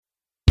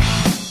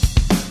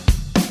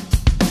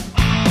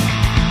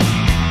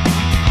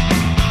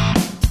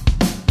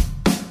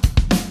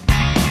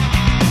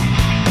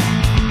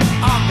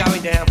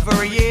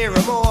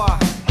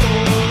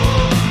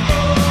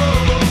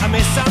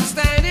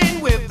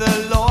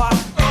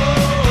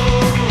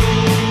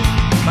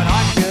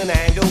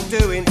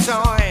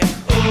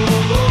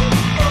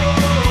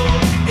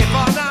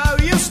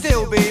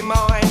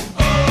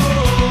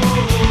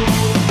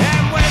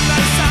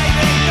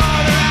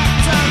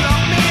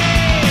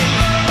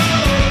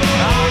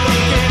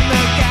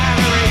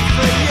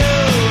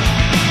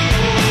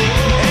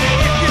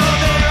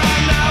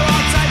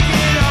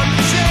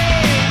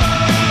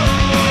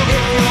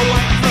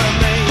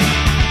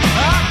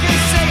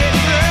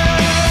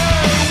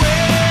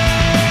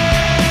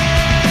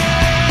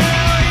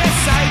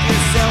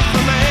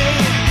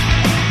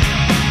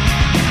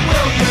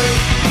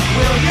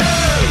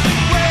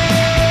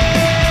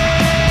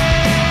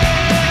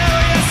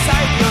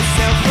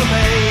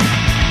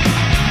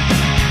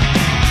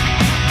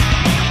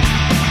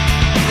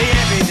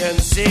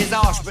is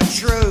harsh but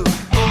true.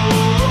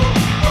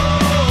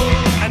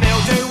 And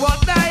they'll do what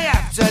they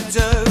have to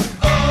do.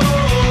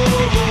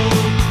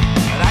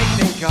 They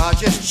think I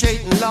just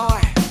cheat and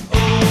lie.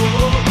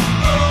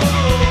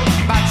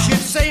 But you'd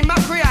see my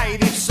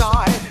creative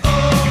side.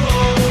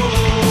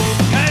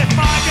 If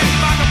I get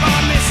bugged by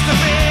Mr.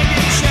 Big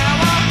in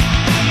shower,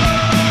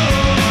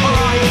 or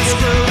I get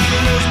screwed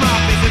and lose my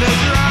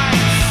visitor's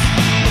rights,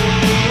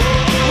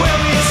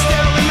 will you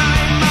still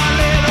remain my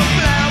little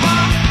flower?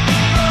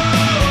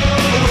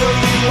 Or will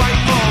you wait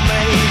for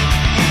me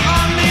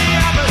on the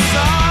other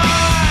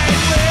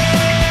side?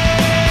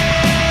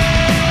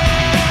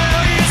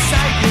 Will you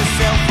save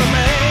yourself for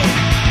me?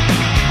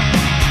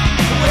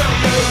 Will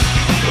you?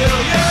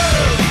 Will you?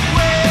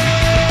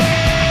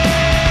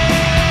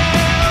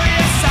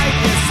 Save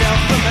yourself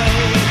for me.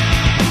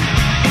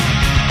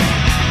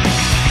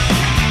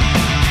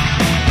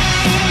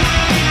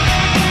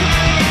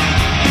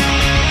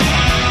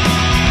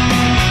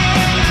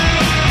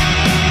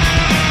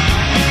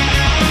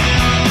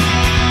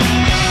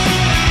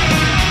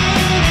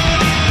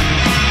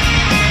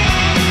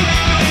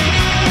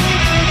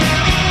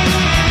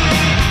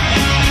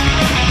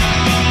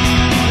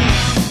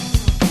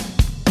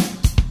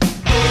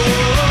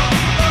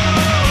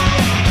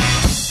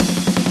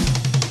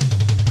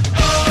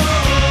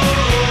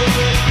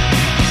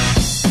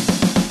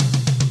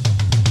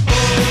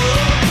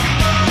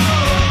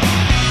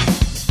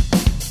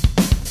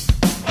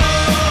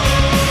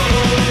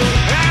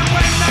 And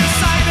when they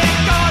say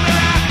they're gonna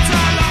have to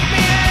lock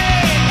me in,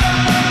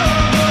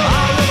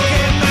 I'll look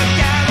in the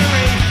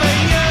gallery for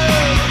you.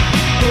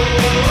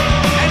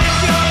 And if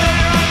you're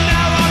there, I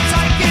know I'll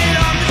take it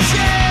on the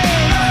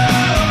chin.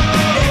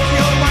 If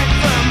you'll wait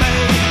for me,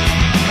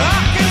 I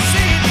can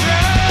see it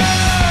through.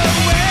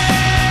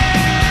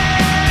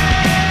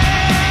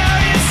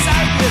 Will you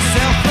save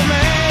yourself for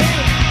me?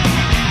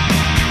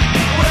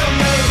 Will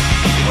you?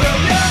 Will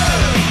you?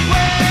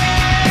 Will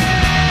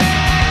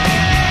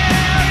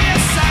you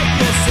save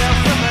yourself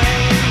for me?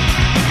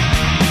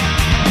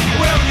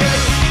 Will you?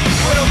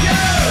 Will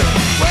you?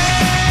 Will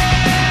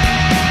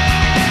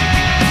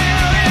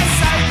you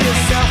save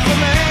yourself for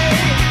me?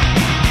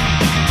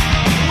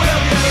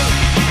 Will you?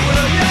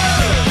 Will you?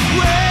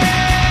 Will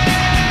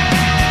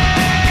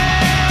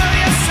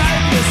you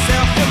save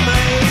yourself for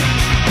me?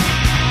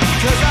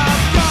 'Cause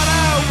I've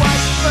gotta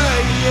wait for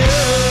you.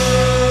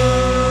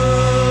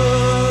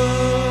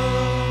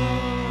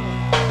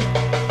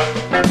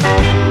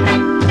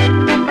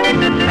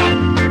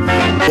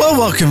 Well,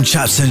 welcome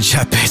chaps and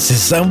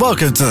chapettes, and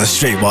welcome to the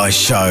Streetwise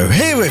Show.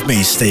 Here with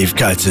me, Steve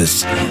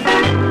Curtis,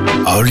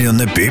 only on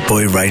the Boot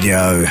Boy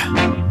Radio. I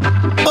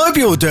hope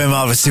you're all doing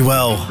marvellously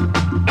well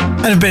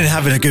and have been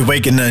having a good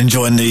week and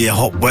enjoying the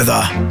hot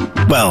weather.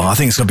 Well, I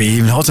think it's going to be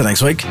even hotter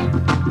next week.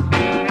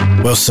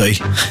 We'll see.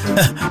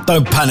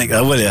 Don't panic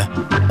though, will you?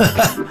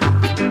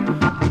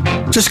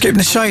 Just keep in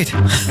the shade.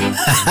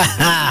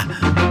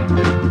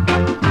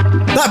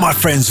 That, my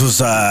friends,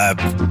 was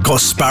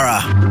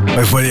Cosparra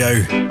with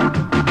Willio.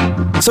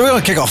 So we're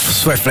going to kick off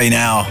swiftly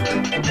now.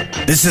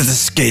 This is the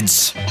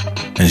Skids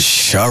and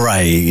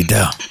Charade.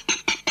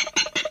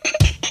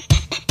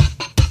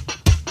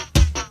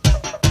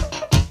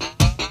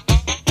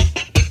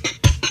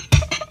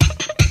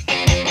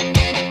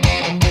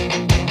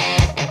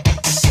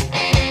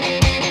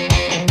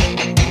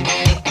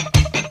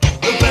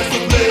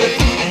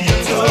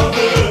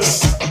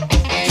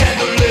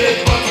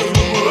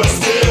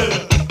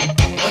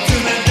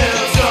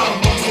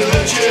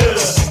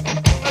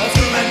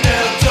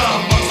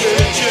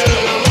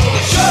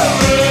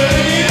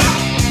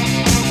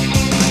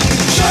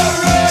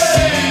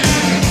 Charade!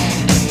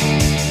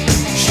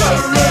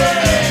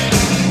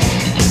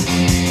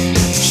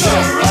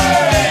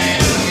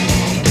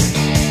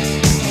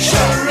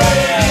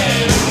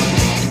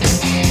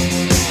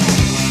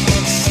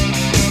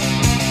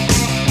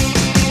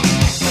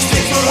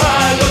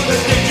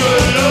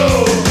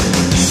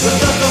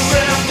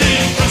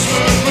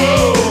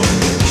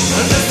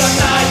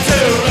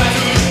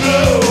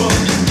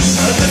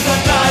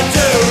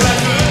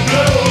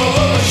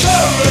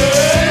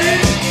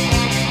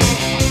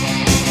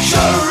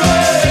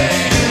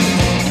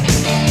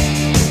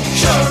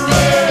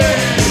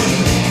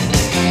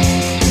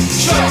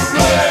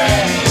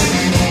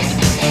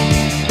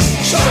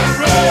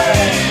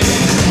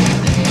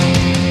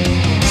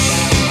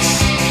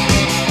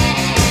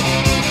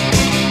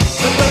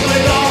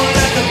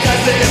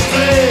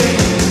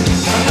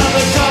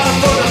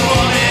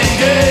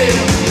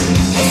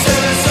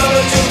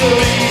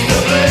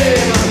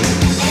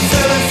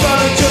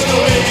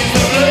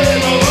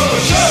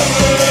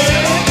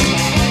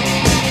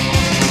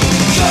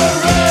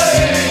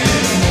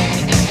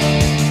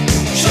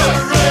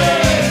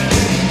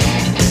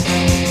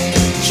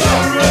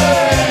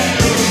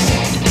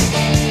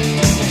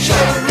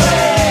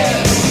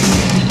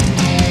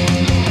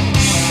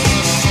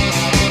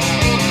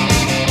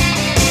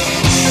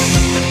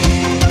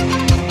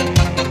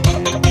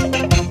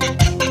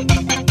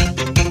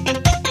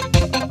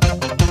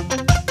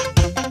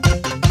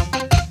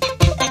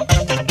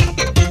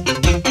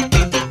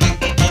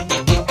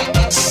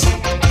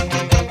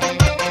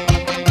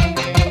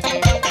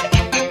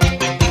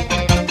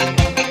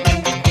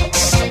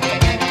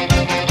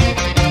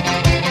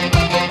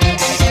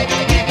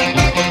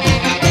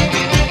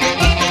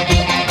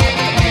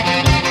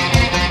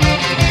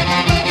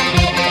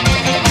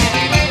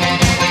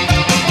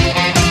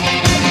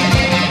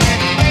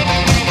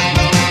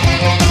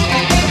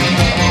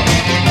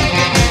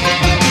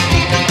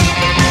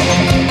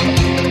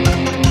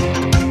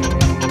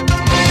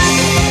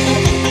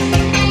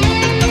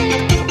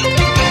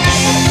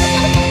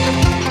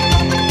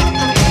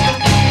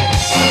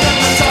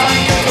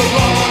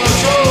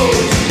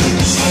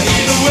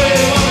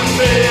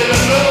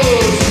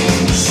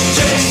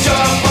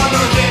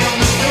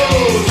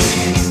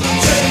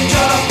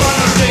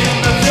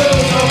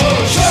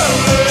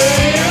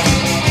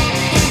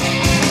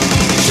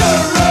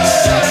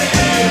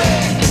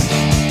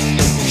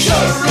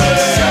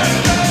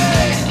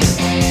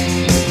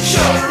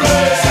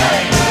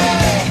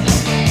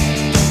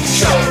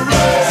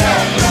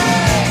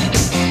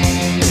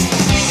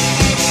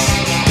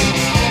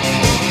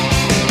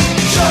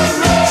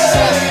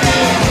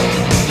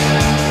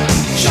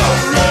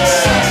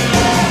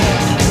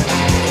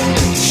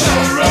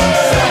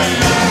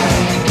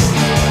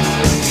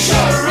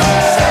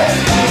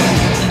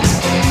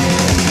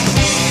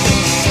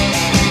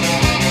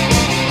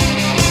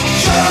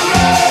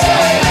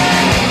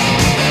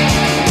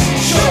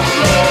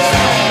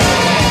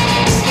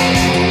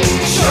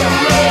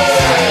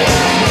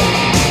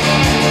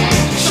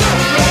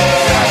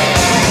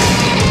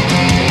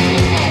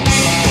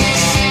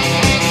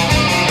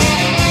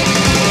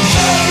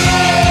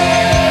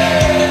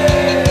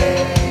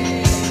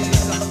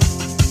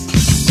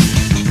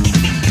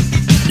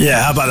 Yeah,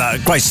 how about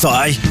that? Great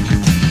start, eh?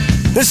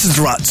 This is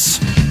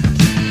Ruts.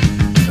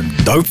 And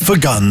Dope for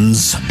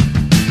Guns.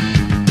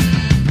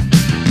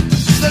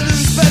 The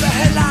newspaper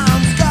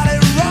headlines got it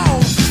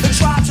wrong. They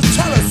tried to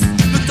tell us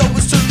the dope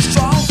was too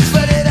strong,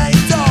 but it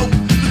ain't dope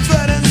that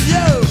threatens you.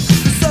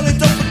 They're selling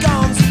dope for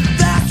guns,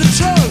 that's the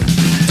truth.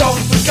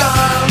 Dope for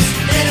guns,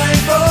 it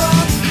ain't fun.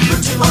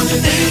 Put you on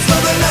your knees for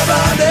the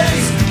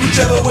Lebanese.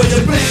 Whichever way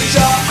you please,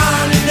 you're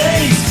on your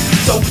knees.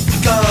 Dope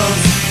for guns,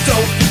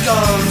 dope for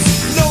guns.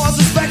 No one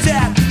suspected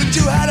that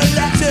you had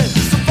elected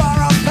so far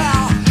up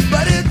power,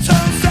 but it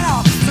turns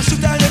out to shoot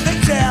down your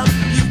victim.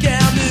 You can't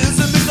lose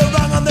and be so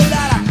wrong on the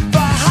ladder for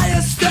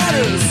higher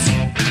status.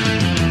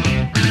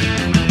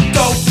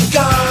 Dope for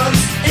guns,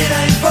 it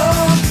ain't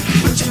fun.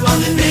 Put you on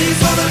your knees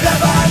for the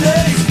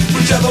Lebanese.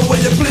 Whichever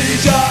way you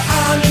please, you're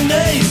on your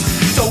knees.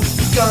 Dope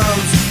for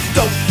guns,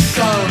 dope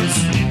for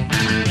guns.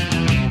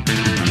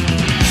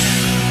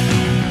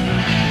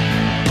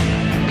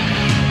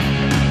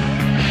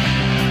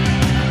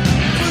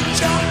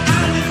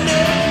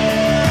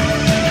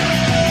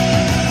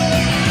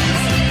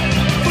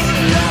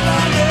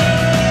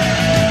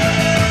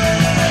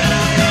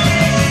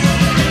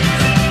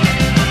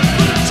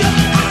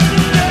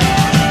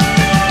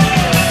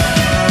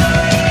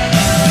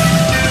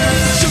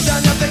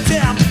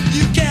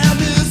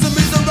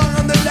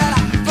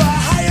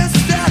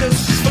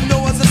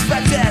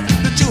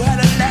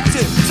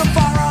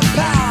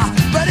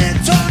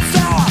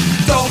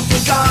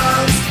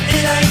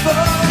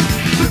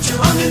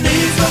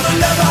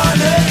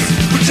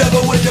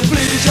 Whichever way you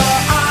please, you're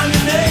on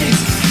your knees.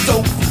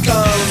 Dope for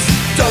guns,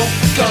 dope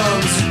for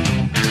guns.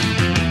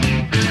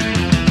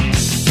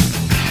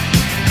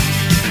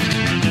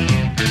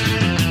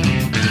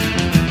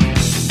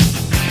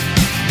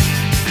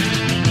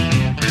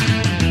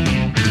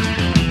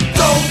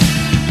 Dope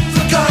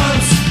for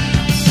guns,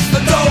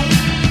 dope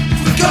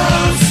for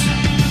guns,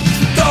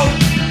 dope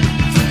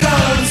for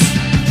guns,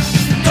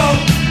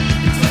 dope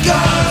for guns, dope for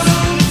guns.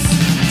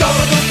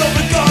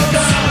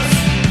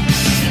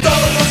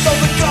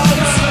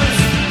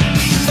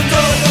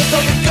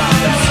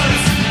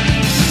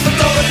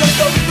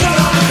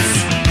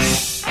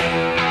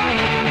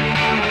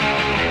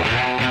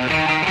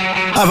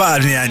 How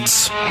about the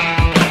ants?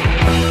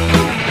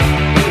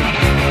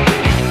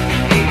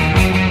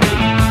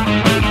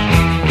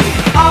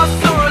 I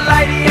saw a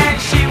lady and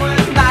she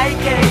was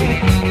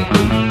naked.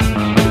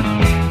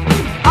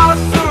 I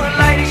saw a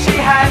lady, she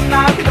had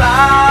no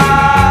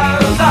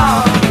clothes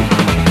on.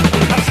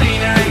 I've seen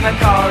her in the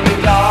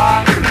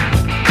corridor,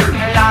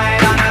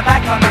 lying on her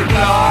back on the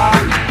floor.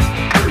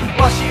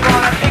 Well, she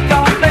wanna pick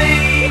on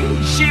me,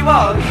 she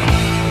was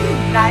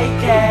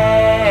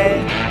naked.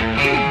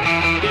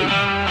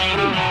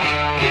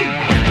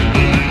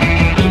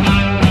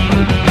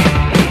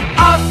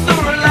 I saw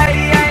a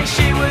lady and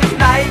she was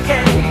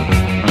naked.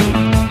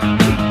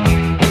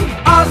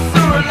 I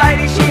saw a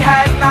lady, she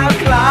had no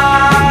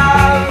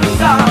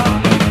clothes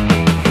on.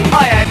 I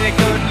had a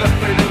good look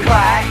through the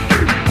crack,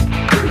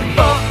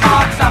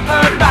 footmarks up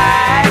her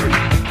back.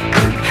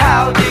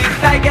 How did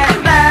they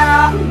get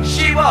there?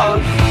 She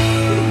was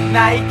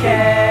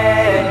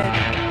naked.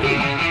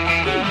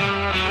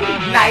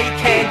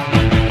 Naked.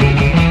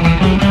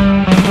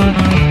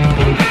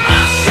 I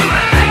saw a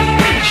lady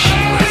and she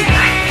was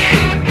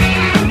naked.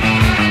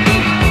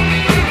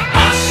 I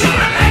saw a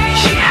lady,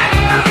 she had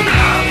no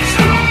clothes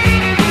on.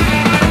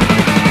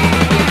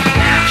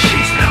 Now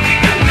she's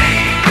looking at me.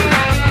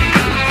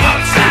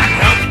 What's that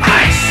look I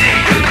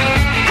see?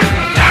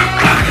 Don't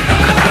go and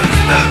look at those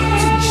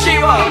boots. She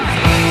was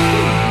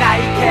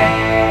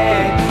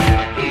naked.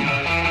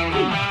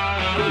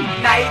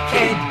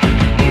 Naked.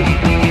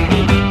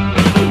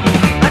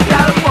 I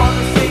don't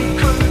wanna see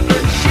crude,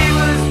 but she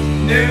was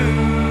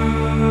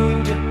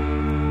nude.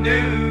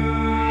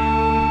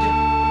 Nude.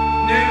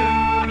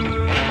 Nude.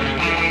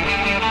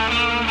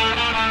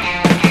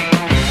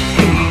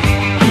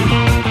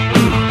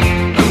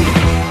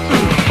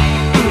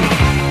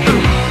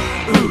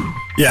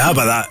 Yeah, how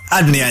about that?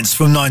 Adam the Ants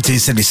from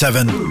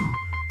 1977.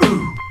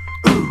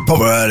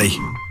 Proper early,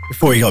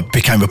 before he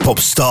became a pop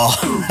star.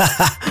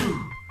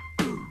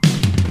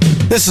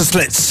 This is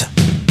Slits.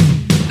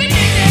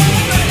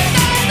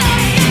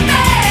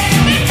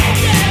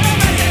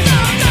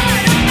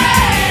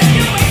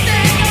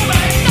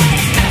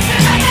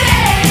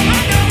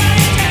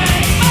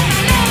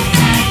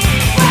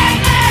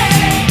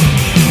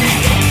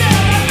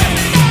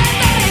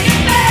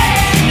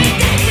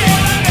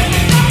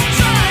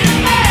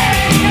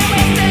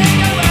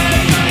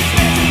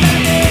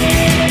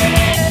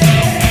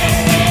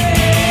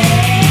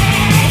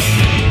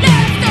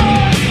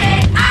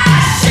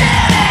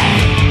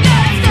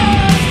 Let's go,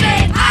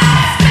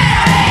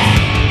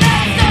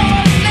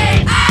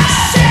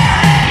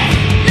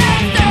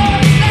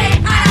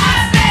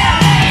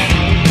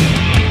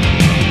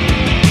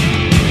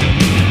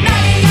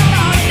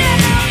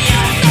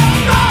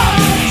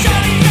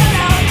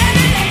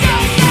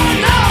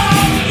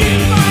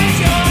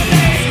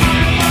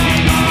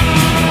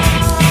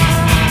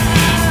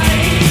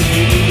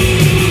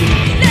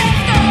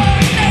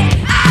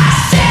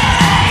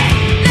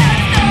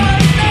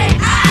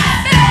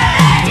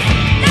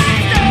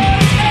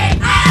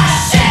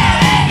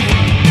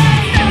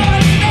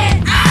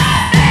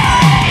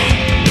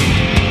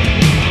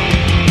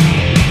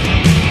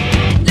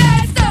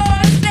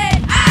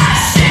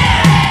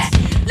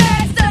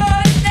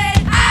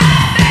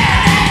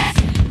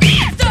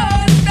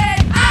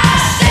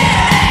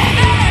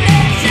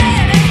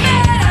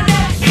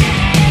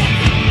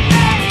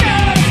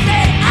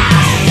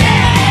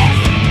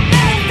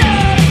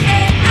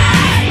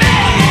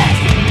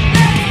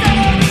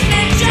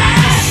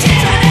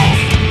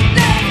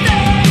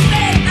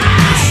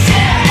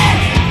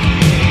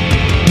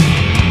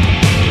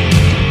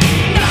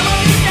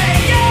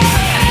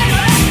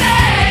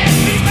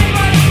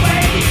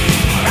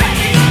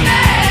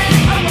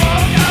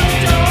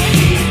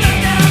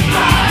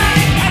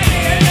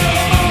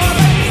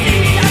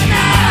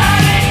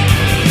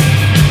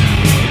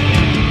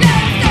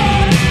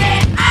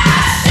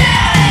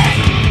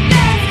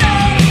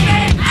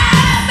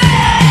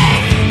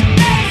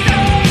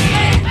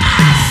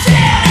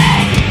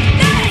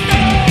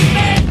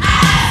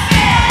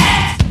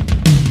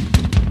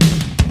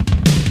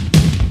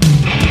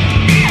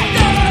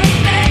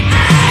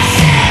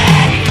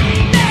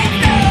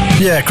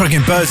 Yeah,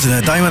 cracking birds in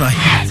their day, weren't they?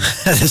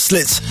 The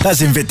Slits,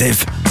 that's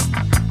Invictive.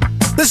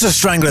 This is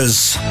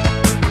Stranglers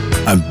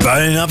and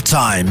Burning Up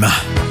Time.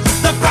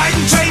 The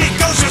Brighton train, it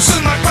goes real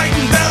soon. My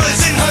Brighton bell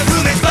is in her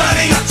room. It's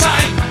burning up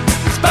time.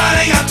 It's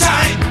burning up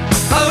time.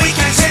 Oh, we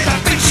can say the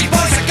Finchy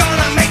boys are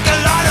gonna make a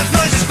lot of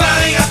noise. It's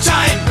burning up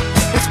time.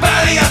 It's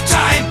burning up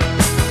time.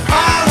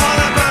 I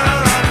wanna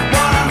burn up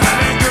while I'm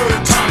having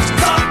good times.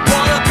 Don't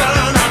wanna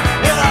burn up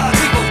in other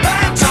people's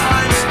bad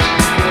times.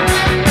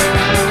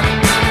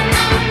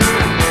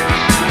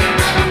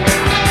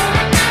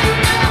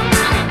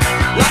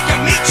 Like a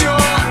meteor.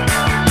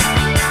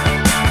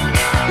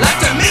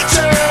 Like a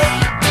meteor.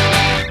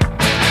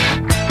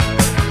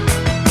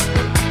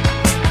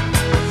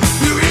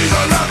 You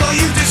either love or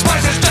you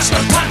despise. There's just no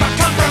time for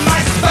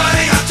compromise. It's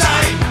burning up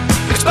time.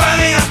 It's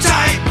burning up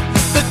time.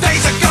 The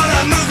days are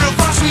gonna move real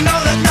fast. We know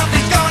that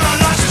nothing's gonna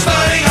last. It's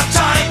burning up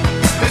time.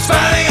 It's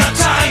burning up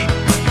time.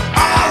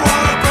 I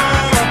wanna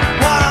burn up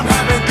while I'm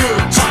having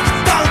good times.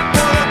 Don't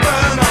wanna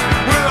burn up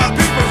with other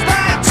people's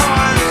bad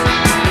times.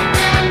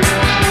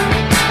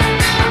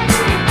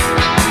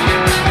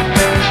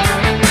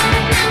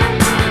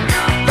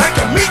 Like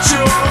a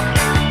meteor.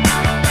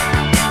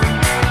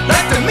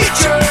 Like a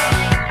meteor.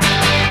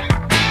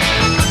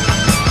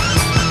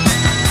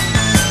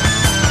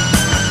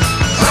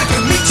 Like a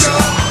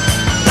meteor,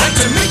 like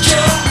a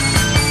meteor,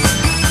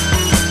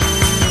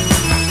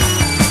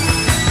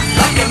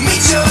 like a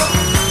meteor,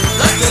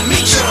 like a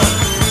meteor.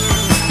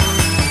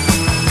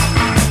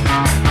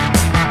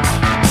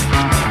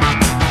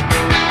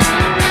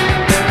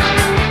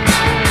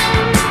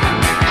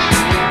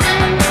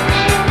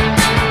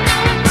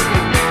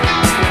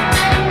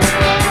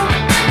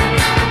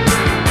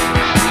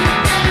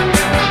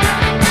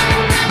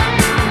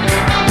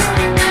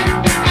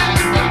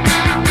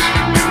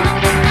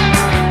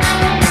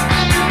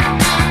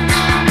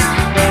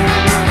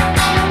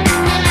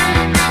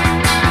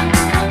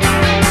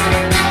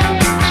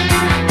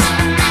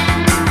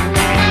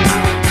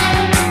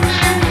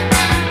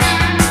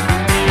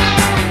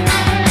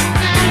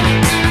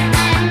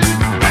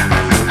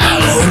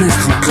 Hello,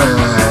 little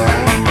girl.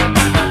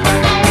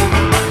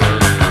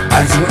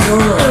 I've written a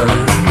letter.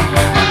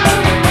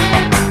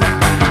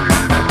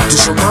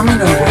 Does your mommy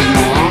know where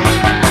you are?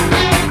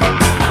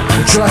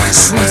 Would you like a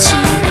sweetie?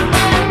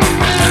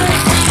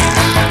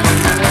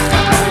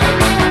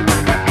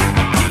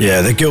 Yeah,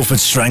 the Guildford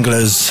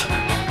Stranglers.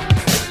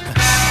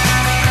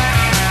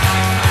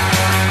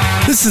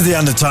 This is the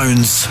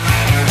Undertones.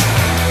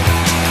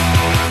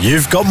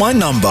 You've got my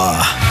number.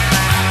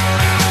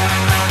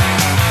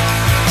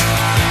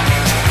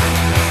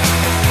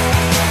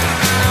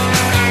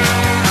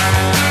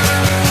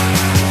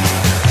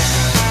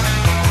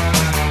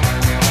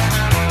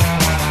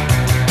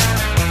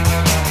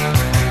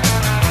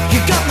 You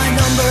got my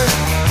number.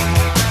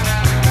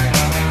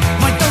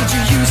 Why don't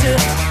you use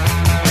it?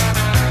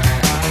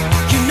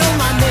 You know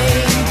my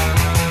name.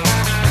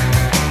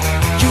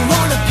 You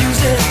won't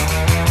abuse it.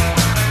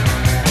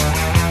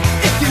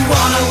 If you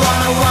wanna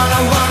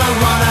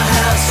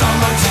have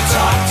someone to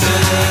talk to.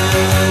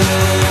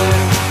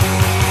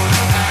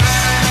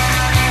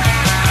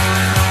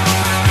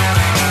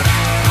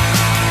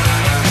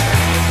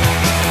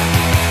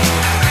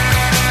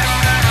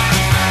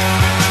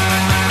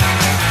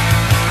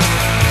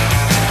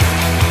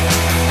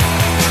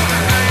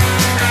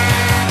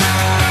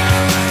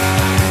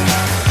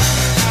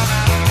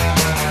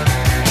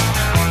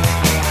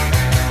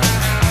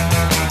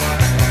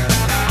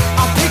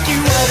 I'll pick you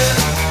up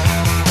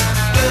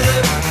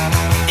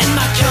in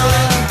my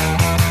car.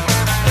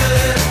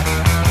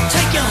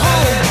 Take you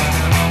home.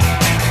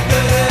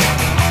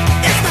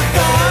 It's not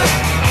far.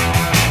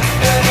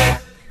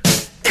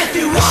 If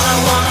you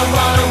wanna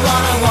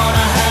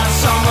have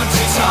someone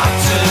to talk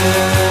to.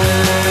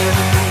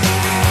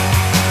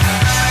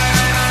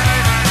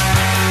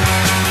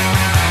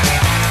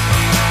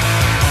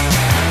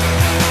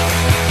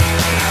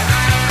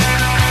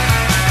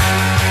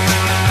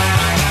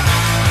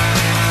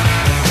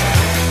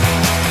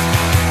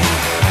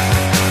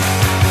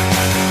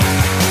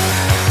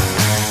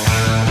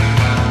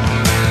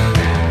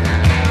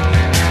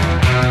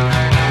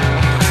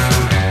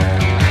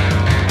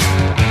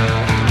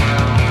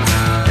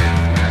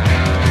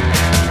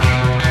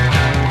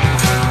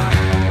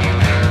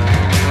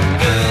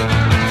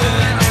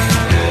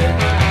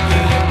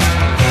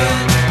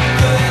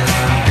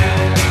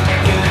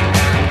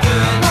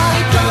 Why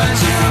don't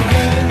you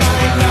ring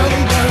my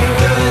number?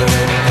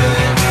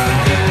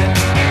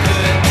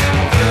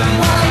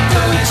 Why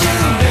don't you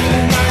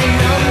ring my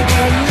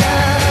number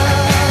now?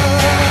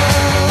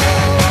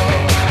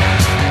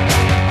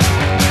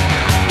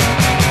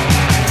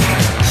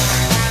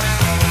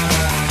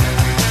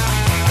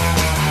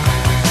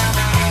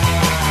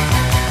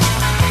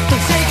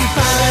 Don't say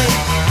goodbye.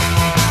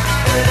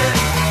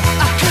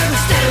 I couldn't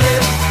stand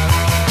it.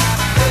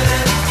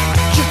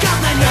 You got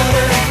my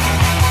number.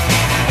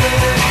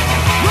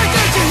 Why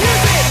don't you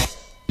use it?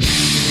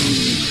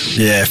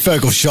 Yeah,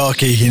 Fergal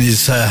Sharkey and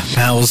his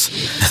pals.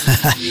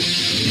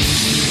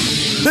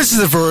 This is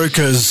the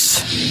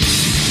Verucas.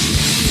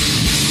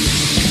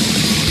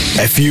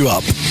 F you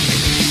up.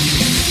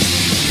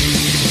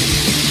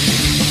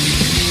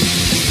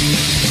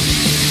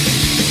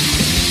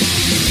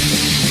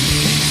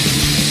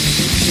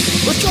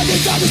 We're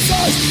tracking down the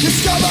stars,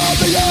 discover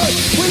the earth.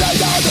 We lay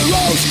down the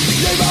roads,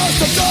 leave us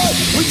to die.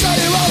 We tell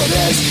you how it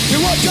is, you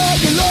want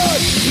to learn.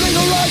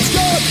 Legal rights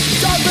good,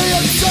 don't be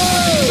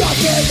absurd.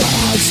 Nothing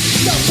else,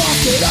 no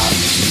fucking up.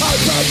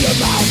 Open your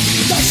mouth,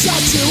 they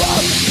shut you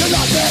up. You're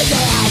not in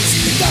the house,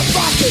 they're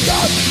fucking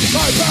up.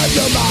 Open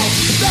your mouth,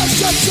 they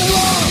shut you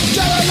up.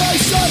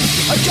 Generation,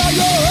 I got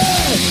your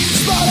hair.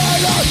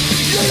 Spotlight up,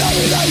 you know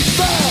it ain't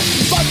fair.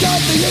 Fuck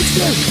up the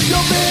instant,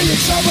 you'll be in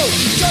trouble.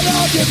 Turn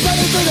off your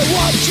benefit and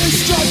watch you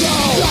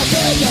struggle.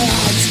 Nothing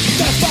else,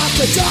 they're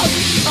fucking up.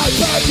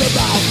 Open your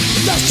mouth,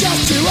 they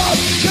shut you up.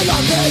 You're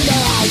not in the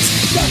house,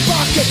 they're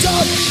fucking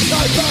up.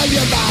 Open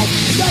your mouth,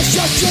 they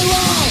shut you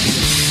up.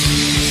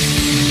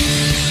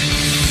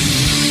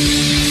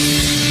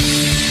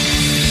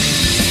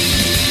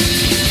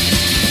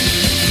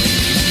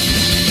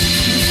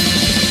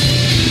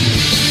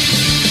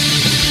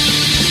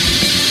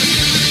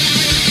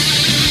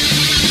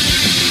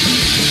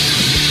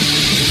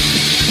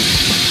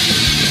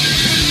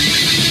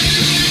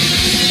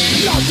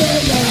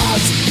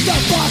 The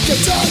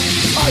fucking tongue,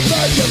 I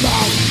burn your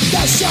mouth.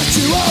 They shut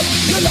you up,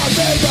 you're not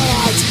in the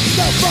house.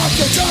 The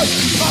fucking tongue,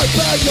 I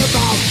burn your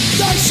mouth.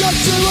 They shut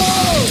you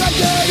up.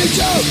 Take it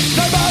you,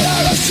 no matter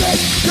how sick.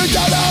 You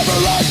don't have a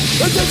right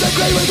to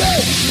disagree with me.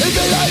 If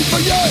it ain't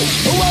for you,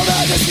 well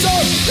then it's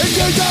done. If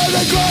you don't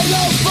agree,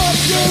 then fuck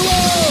you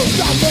all.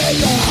 Not in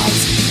the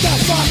house. The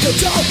fucking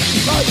tongue,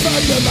 I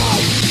burn your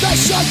mouth. They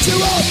shut you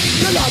up,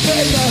 you're not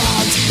in the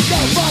house. The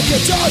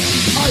fucking tongue,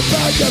 I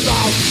burn your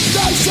mouth.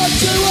 They shut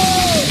you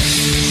up.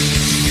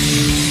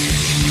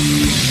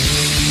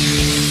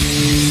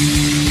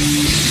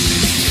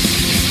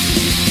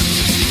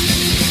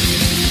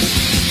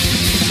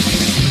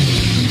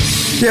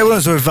 Yeah, when I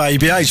was with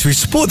ABH, we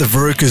supported the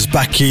Verucas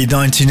back in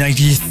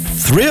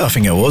 1983, I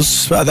think it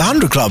was, at the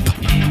 100 Club.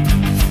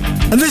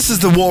 And this is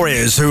the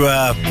Warriors, who we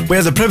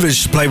had the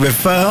privilege to play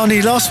with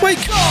only last week.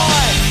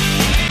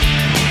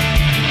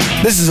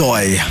 This is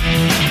Oi.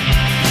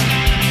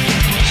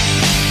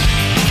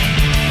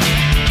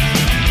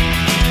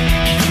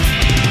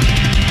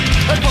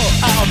 They put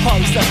out a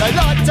post that they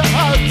like to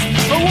host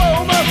a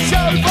warm-up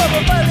show for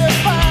the million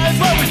fans.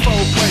 Where we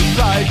thought we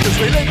played cause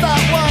we live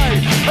that way.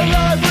 A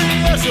live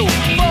rehearsal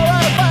for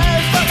our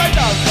fans, but they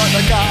don't like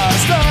the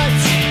gas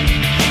nights.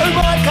 Who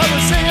might come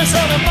and see us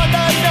on a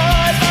Monday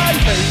night? They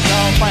beat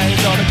our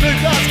fans on a good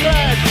last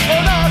grand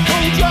on our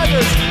cool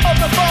dragons of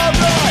the far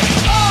right.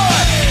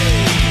 Oi!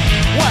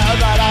 Well,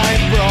 that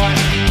ain't right.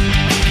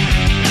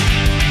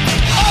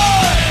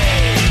 Oi!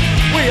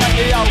 We ain't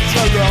the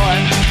ultra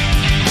right.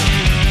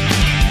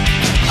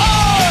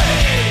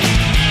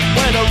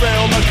 We're the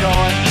real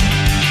McCoy.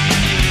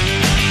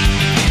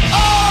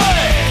 Oi!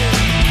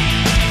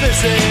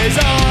 This is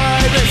I,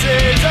 this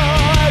is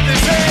I,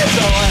 this is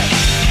I.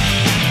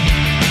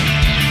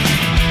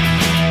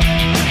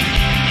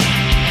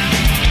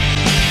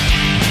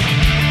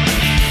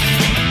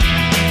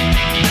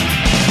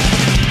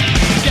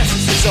 Yes,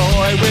 this is I,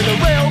 we're the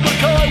real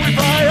McCoy. We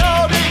play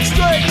old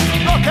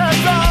extreme rock and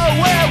roll.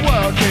 We're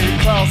working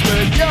class,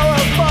 but you're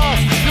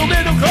fast. Your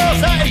middle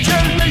class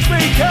attitude leaves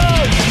me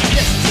cold.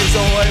 Yes, this is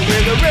I,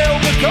 we're the real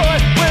McCoy.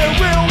 We're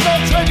real,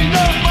 not trendy,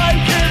 not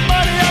making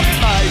money, and it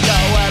may go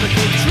out of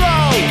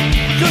control,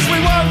 cause we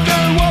won't do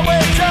what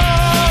we're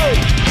told.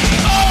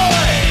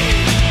 Oi!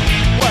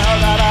 Well,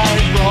 that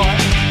ain't right.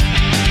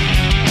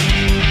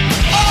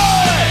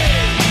 Oi!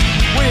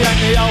 We ain't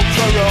the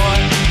ultra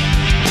right.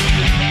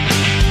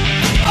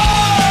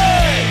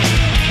 Oi!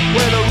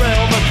 We're the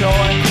real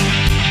McCoy.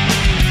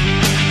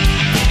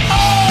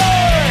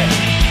 Oi!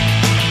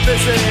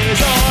 This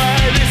is I,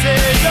 this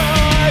is I,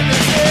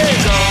 this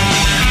is I.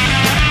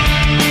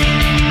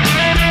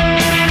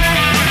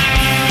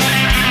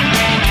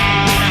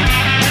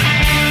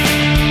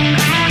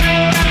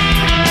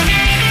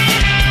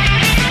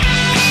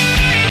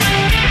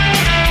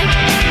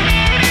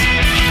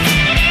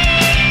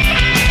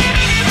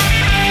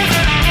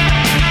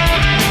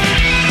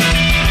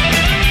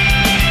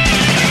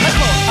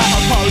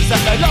 That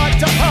they like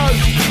to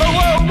post a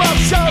warm-up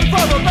show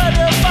for the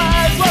better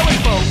fans. Where we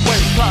thought we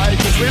play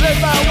cause we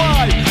live that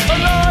way. A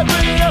live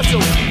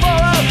rehearsal for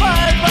our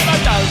fans, but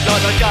they don't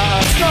like the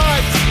gas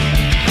nights.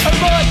 And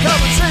might come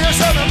and see us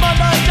on a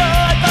Monday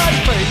night. They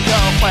think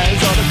our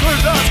fans are the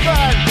good last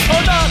band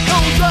on our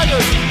cool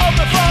dragons on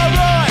the far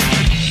right.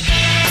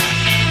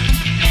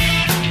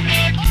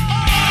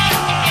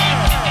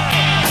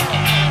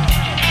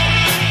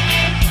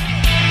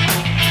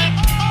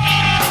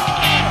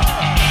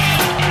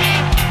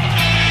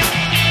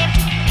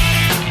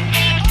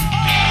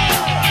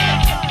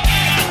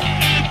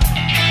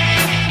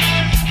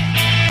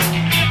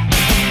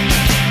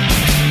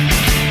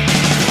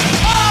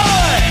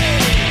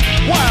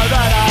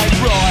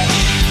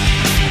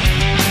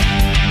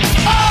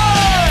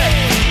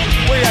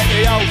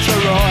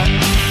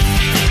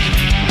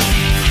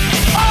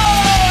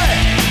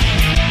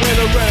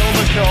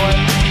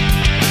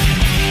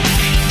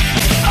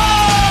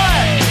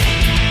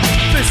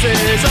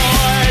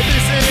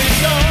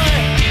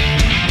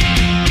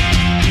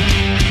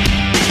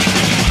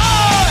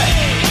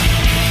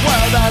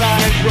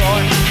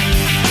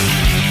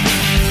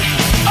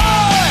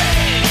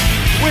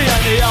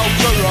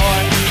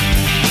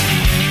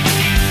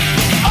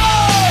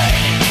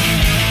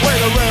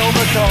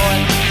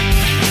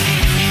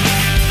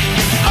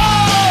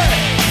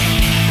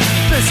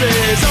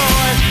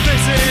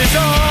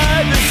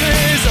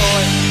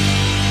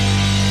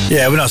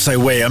 Yeah, when I say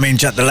we, I mean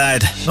Jack the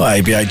Lad, not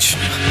ABH.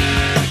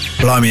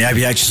 Blimey,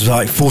 ABH was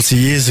like 40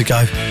 years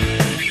ago.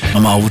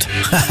 I'm old.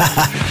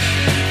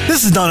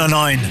 This is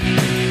 909.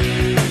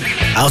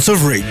 Out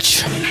of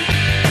Reach.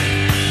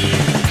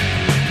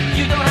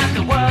 You don't have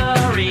to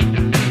worry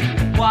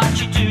what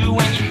you do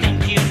when you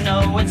think you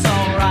know it's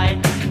alright.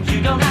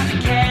 You don't have to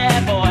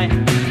care, boy,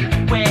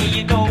 where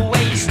you go,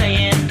 where you're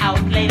staying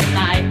out late at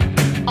night.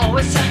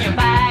 Always turn your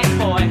back,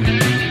 boy.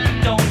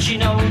 Don't you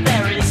know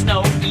there is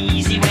no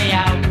easy way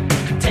out?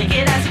 Take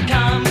it as it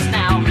comes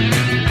now.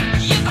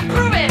 You can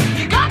prove it,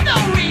 you got no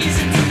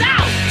reason to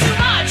doubt. Too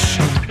much,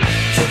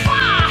 too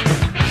far,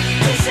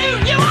 too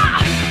soon you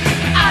are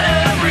out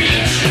of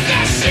reach.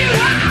 Yes, you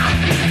are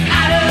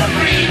out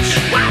of reach.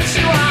 What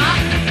you are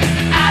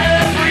out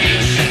of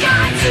reach. You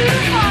got too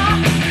far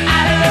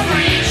out of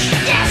reach.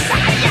 Yes,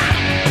 I am.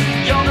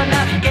 You're the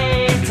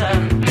navigator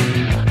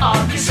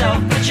of yourself,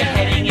 but you're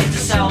heading into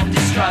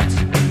self-destruct.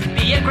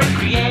 Be a great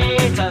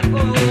creator.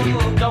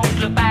 Ooh, don't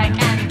look back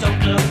and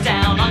don't look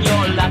down on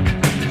your luck.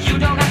 You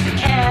don't have to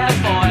care,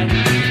 boy.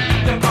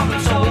 The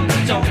problem's solved,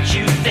 but don't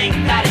you think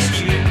that is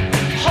true?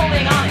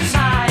 Holding on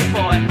inside,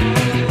 boy.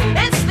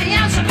 Ooh, it's the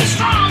answer. Be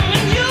strong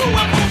and you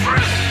will pull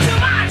through. Too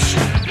much,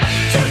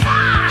 too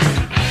far,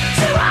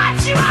 too hard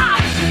you are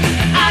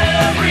out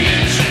of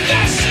reach.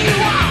 Yes, you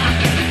are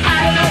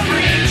out of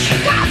reach.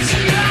 What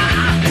you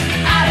are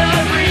out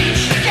of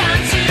reach.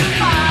 Gone too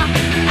far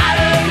out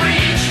of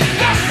reach.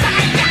 Yes,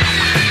 I am.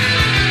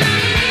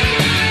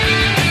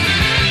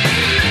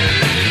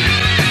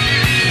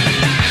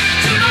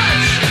 Too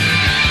much,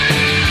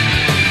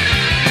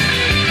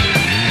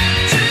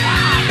 too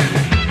far,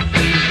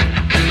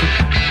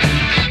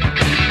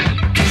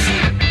 too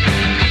soon.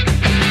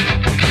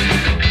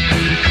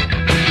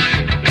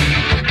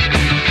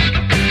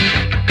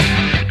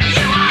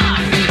 You are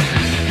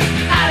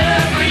out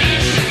of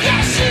reach.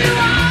 Yes, you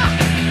are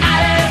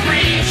out of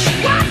reach.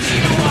 What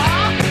you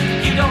are.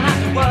 You don't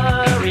have to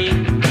worry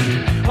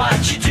what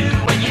you do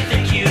when you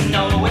think you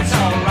know it's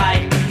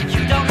alright.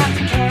 You don't have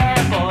to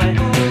care, boy.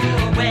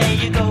 Ooh, where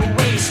you go,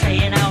 where you're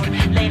staying out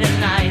late at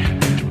night.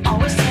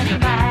 Always turn your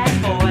back,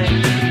 boy.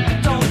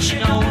 Don't you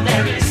know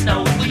there is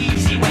no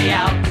easy way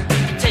out?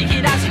 Take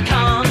it as it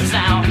comes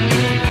now.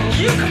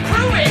 You can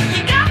prove it.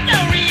 You got no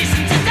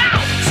reason to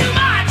doubt. Too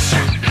much,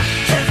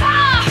 too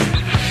far,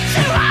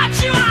 too hard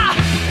you are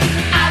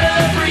out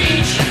of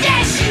reach.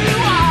 Yes, you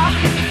are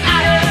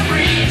out of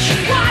reach.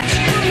 What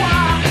you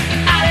are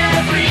out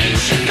of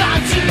reach.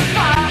 Gone too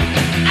far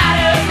out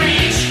of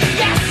reach.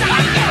 Yes, I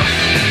am.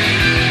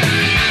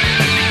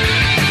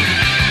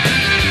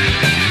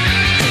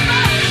 Too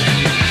much,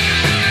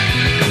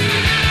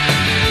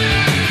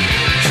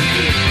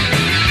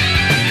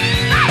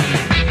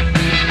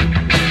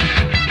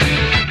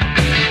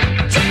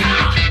 too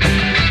far,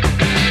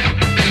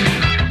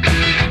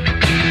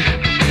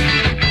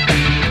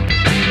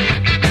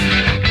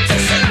 too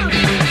soon.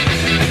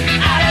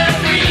 Out of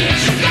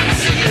reach. Yes,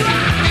 you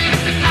are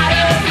out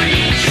of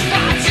reach.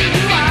 What you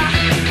are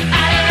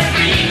out of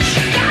reach.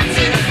 Gone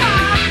too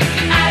far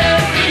out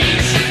of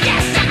reach.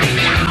 Yes, I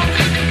am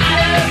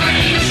out of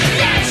reach.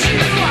 Yes, you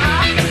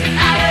are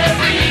out of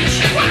reach.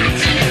 What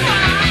you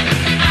are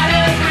out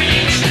of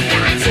reach.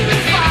 Gone too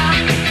far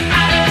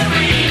out of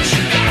reach.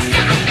 Yes,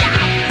 I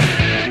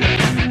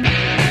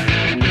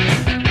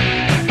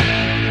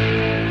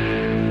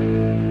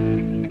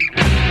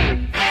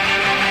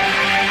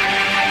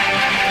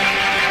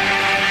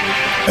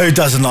Who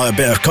doesn't like a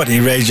bit of Cockney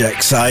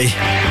Rejects, eh?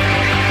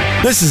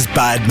 This is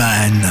Bad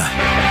Man.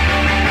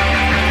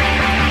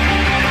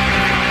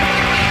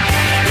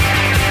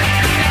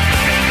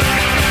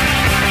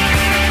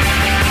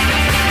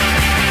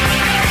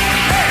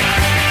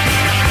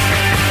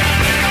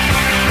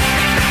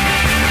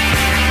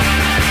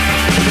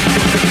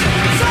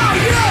 So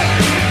you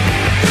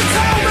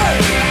tell me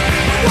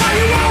why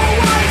you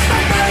always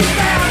let me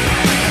down.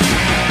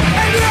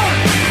 And you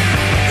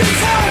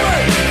tell me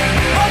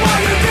why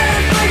you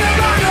didn't bring it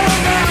right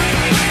around.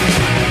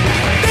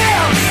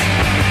 There's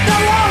no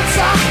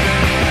answer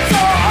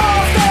for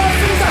all the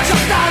things that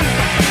you've done.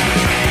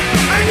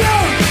 And you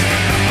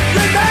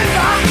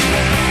remember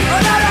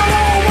that I'll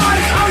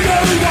always owe you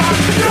one.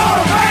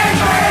 You're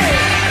angry.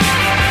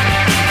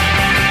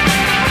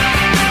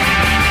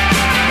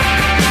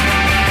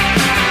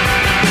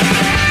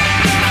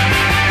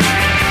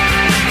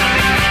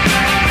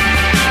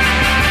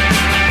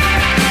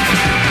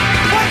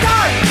 One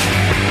day,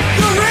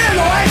 you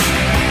realise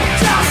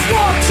just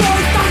what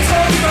you've done to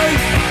me.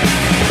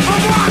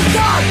 And one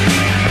day,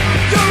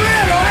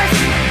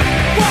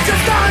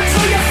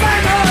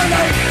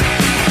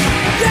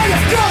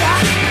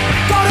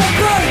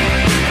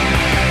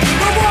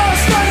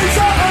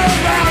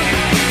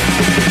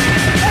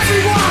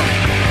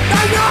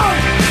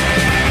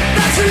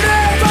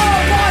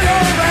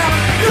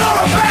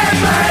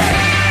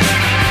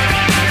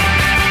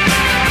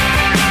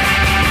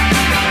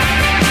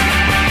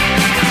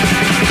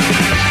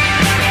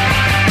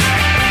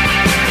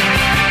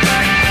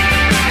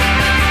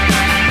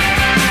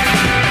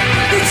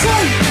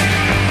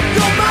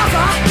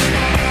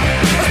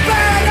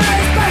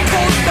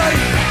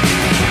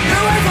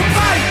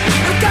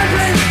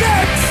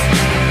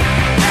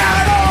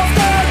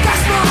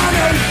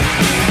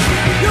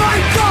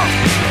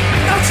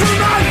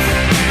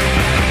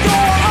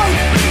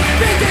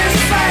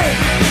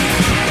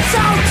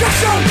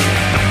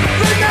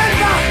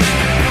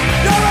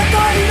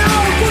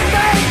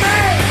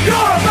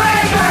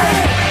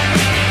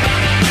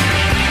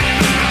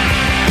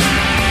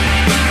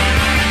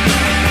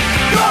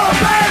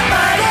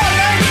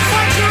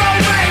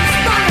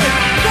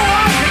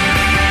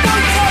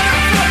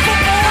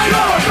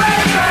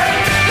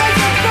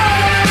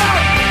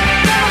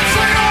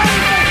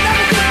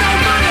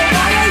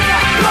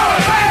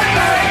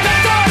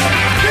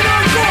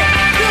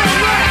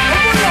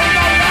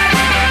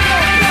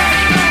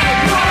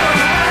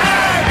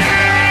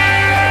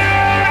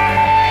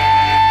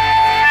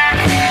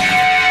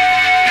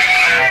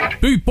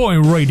 Boy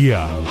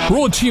Radio.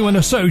 Brought to you in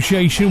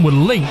association with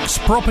Links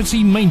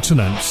Property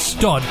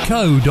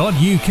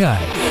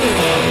Maintenance.co.uk.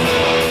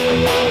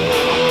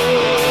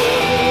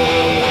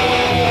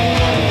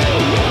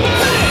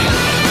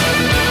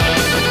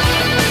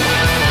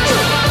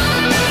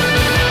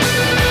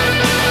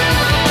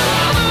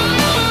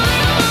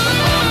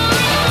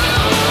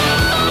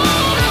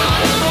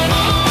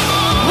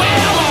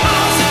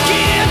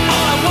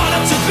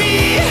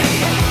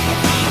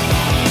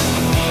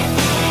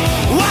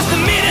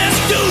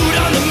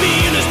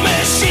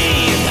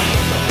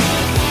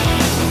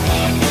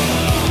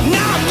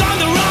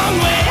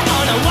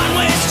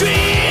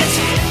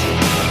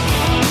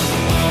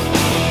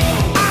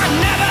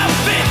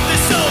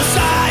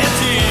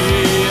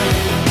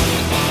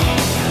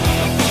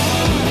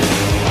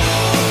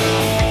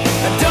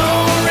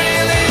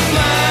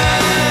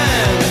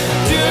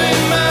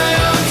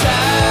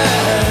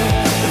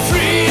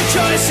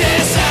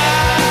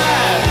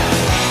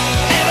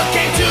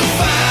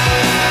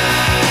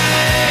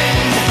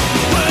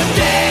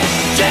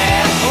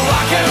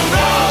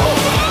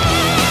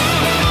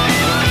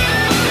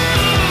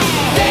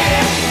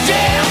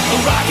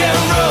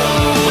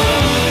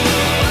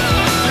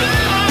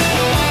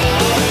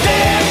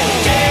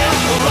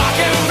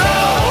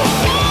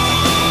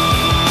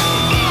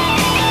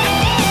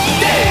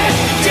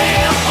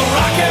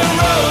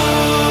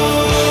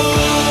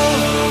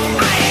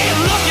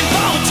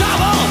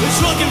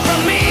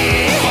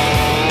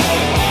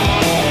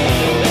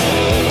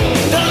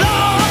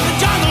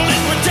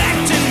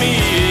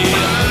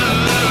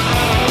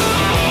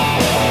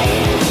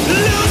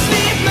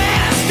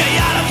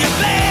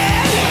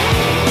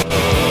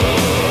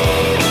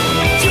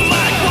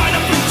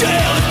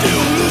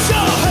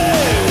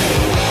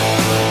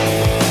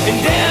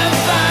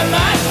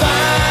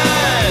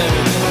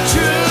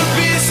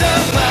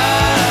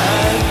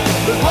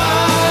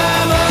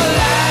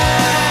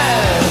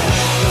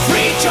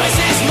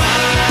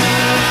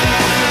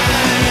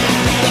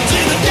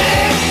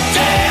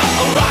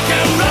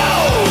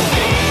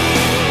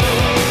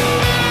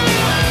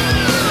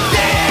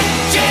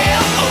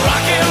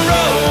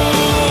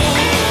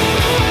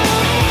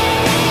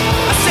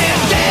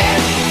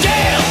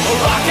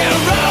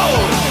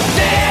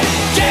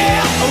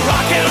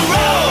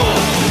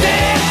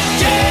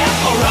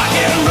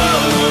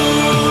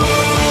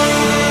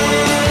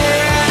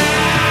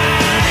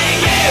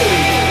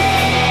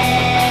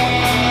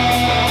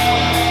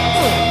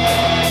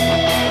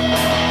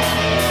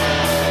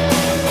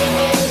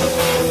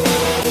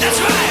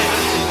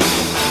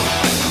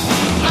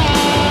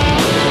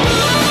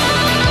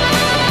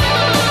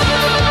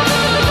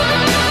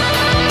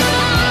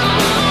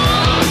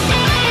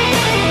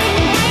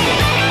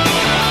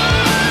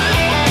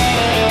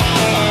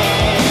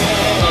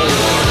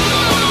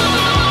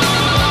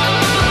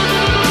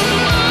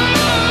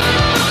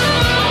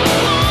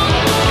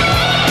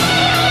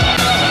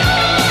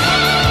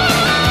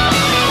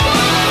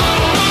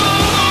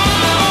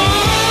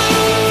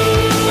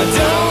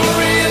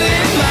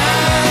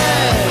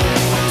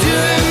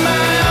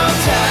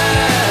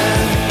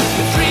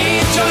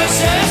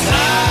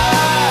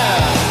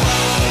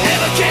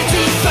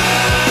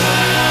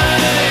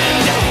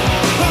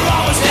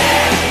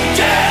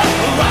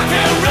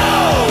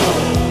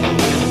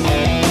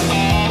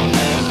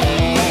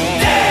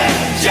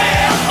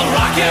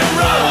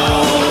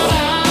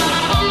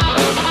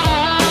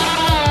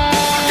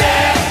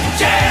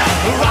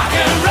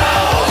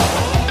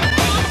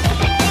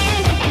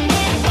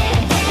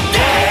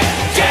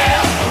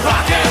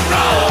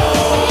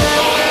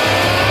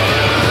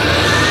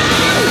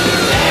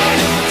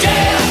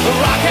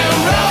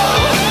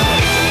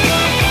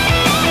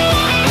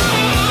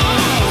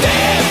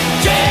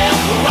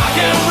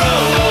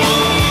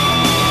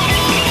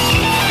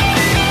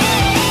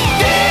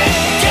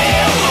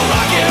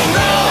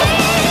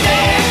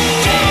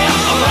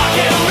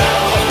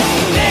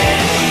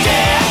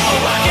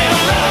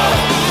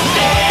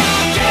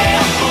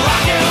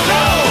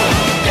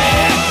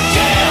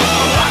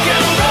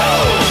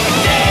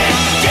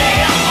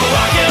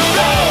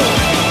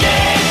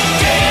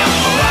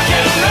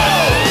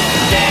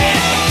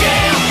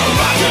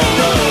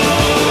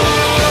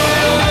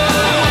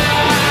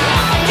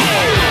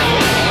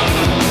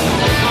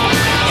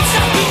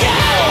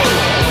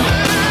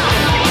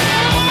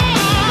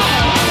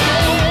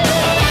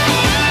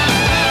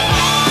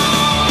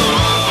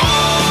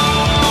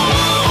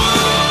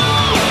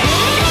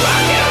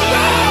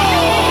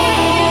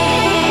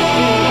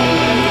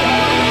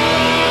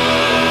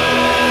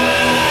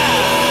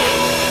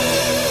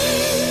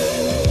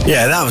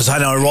 Yeah, that was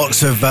Hanoi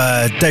Rocks with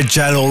Dead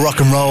Jail or Rock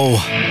and Roll.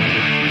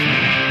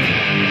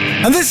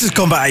 And this is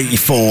Combat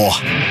 84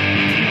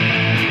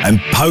 and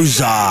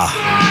Poser.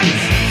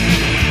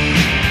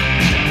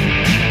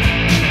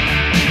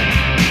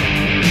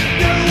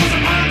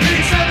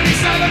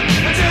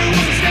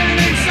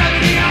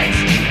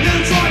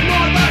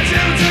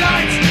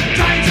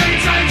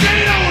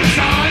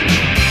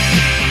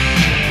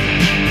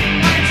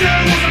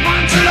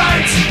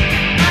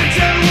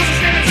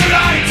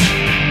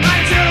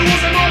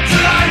 Too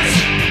late.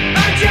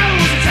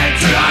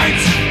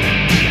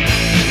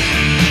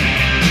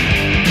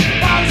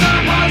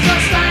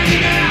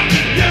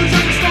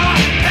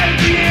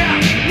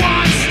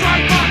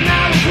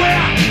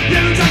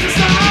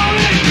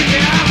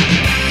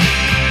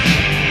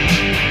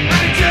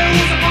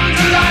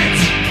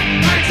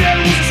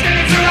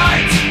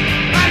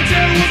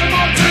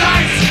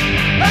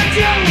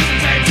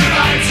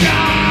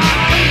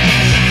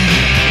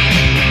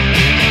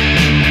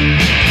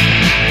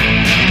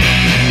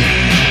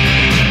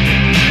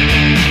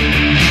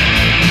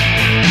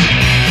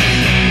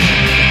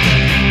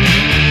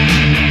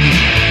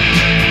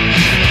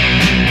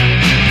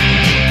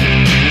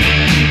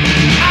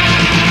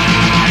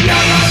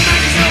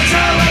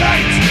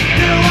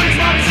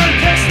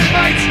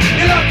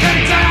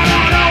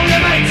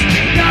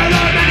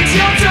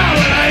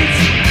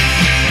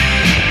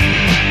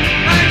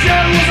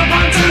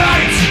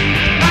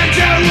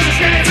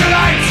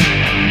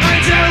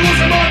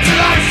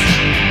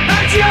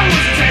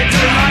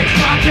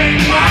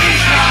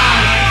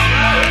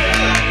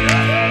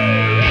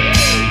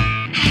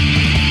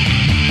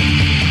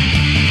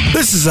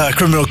 This is a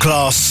Criminal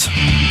Class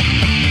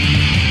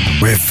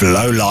with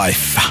Low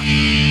Life. 1,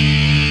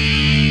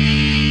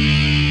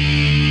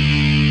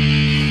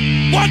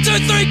 2,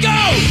 3, go!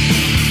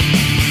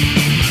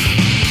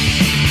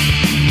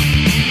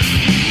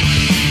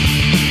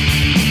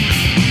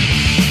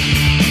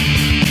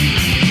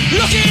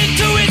 Look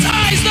into its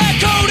eyes, they're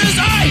cold as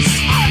ice.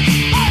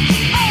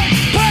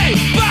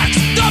 Payback's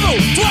double,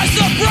 twice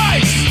the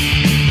price.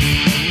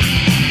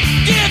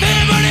 Give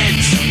him an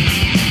inch,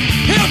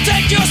 he'll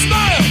take your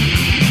smile.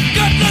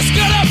 Goodness,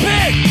 got a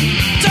pig,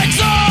 takes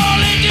all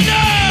in you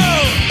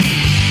know.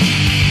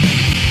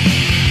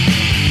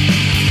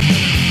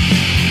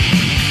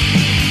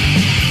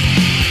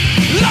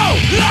 Low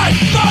life,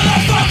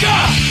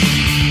 motherfucker.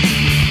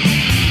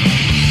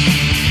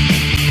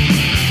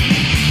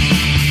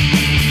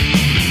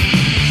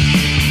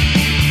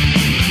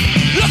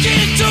 Look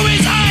into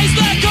his eyes,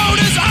 they're cold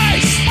as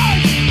ice.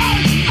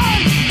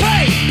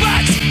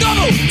 Payback's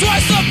double,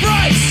 twice the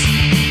price.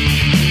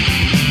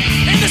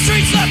 In the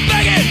streets they're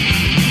begging,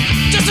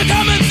 just a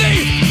common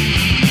thief.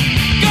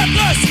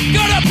 Gutless,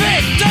 got a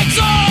pig, takes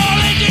all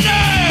in you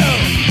know.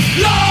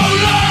 Low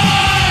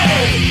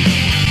life,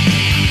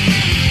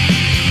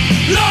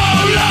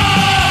 low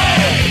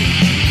life,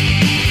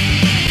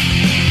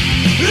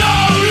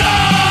 low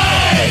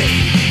life,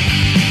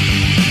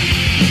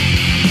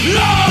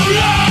 low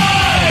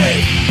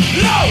life,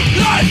 low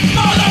life,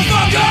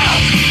 motherfucker.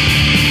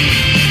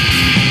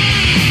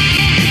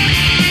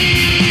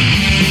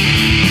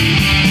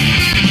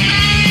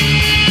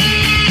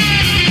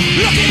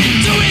 Look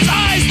into his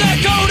eyes,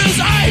 they're cold as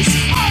ice.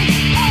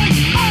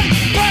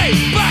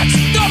 Payback's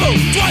double,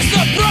 twice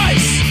the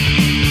price.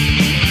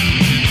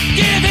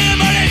 Give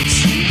him an inch,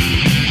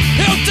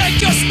 he'll take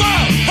your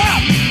smile. Ha!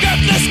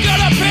 Goodness, got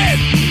a pin,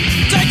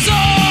 takes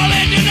all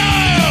in you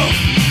know.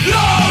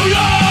 Low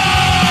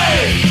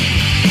life,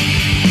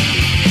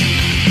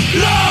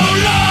 low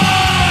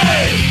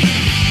life,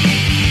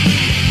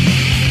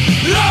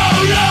 low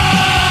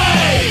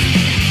life,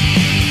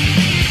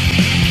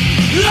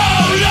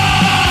 low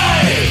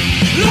life,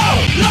 low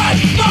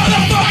life,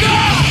 motherfucker.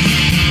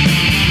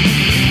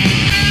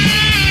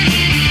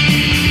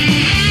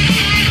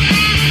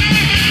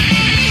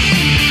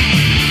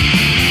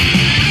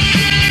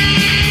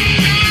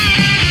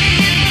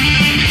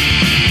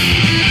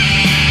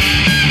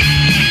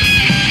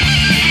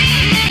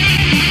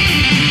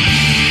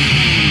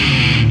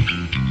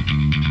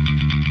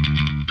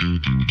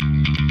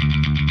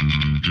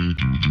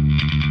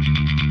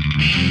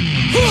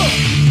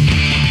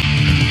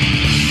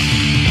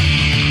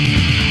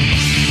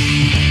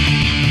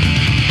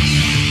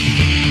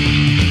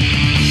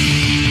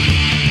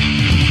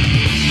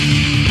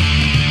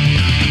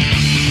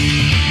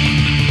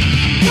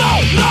 Low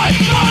life,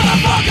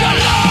 motherfucker,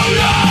 low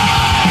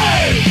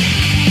life,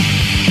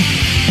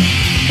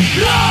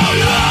 low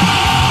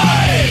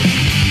life,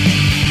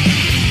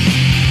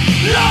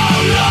 low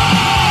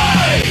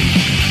life,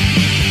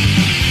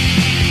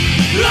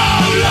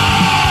 low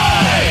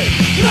life,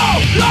 low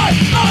life,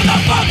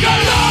 motherfucker,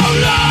 low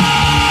life,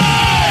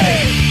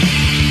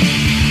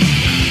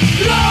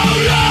 low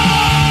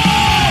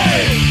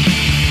life,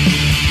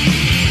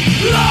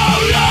 low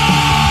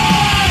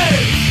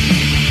life,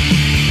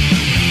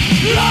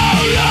 low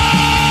life.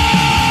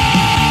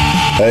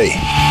 Hey,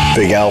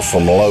 Big Al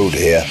from Load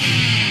here,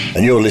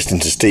 and you're listening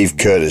to Steve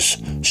Curtis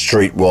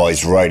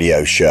Streetwise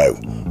Radio Show.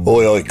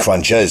 Oi oi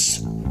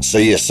crunchers,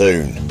 see you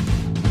soon.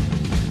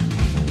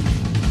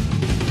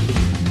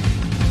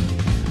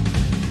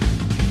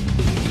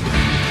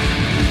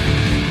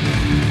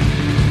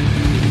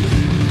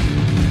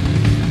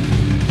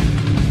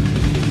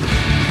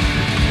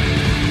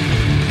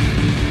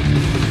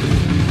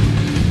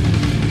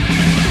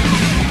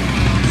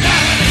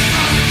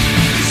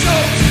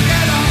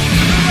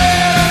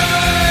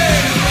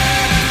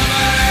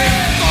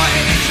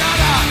 Fighting each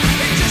other,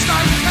 it just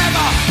ain't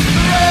clever.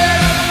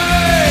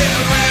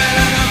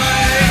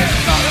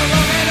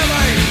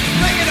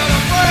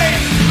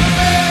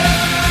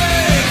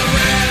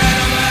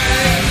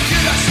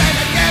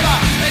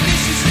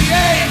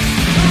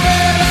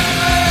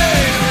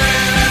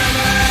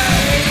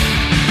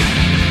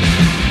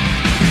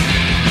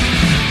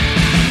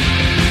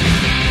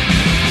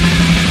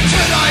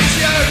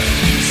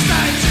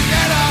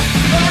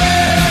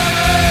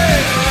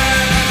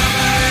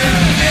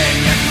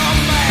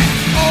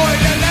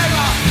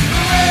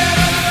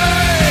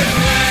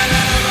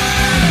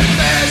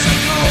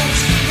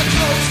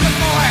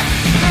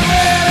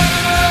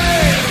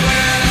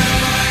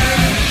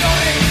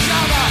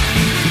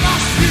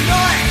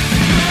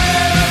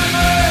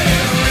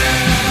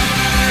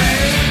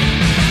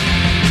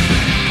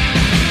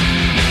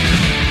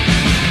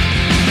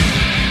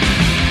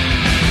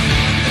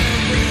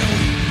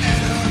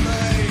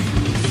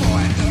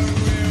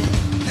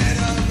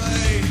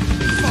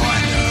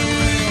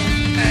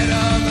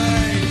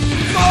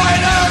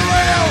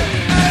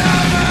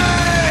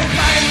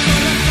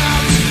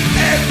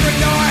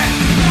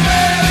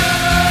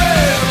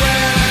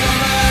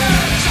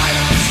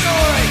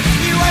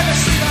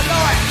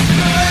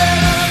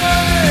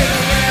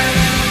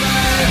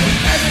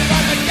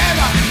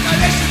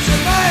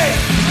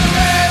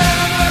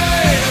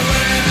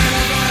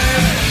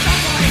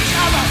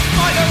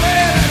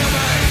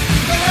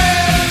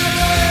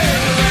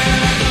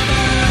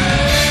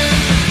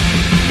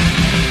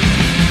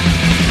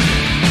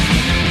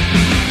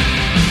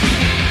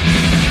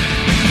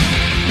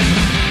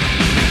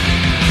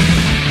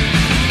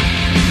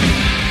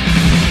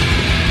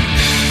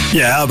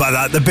 Yeah, how about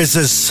that? The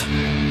Business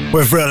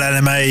with Real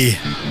Enemy.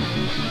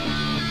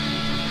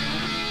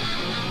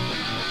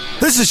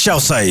 This is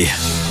Chelsea.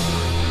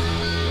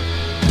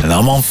 And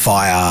I'm on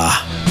fire.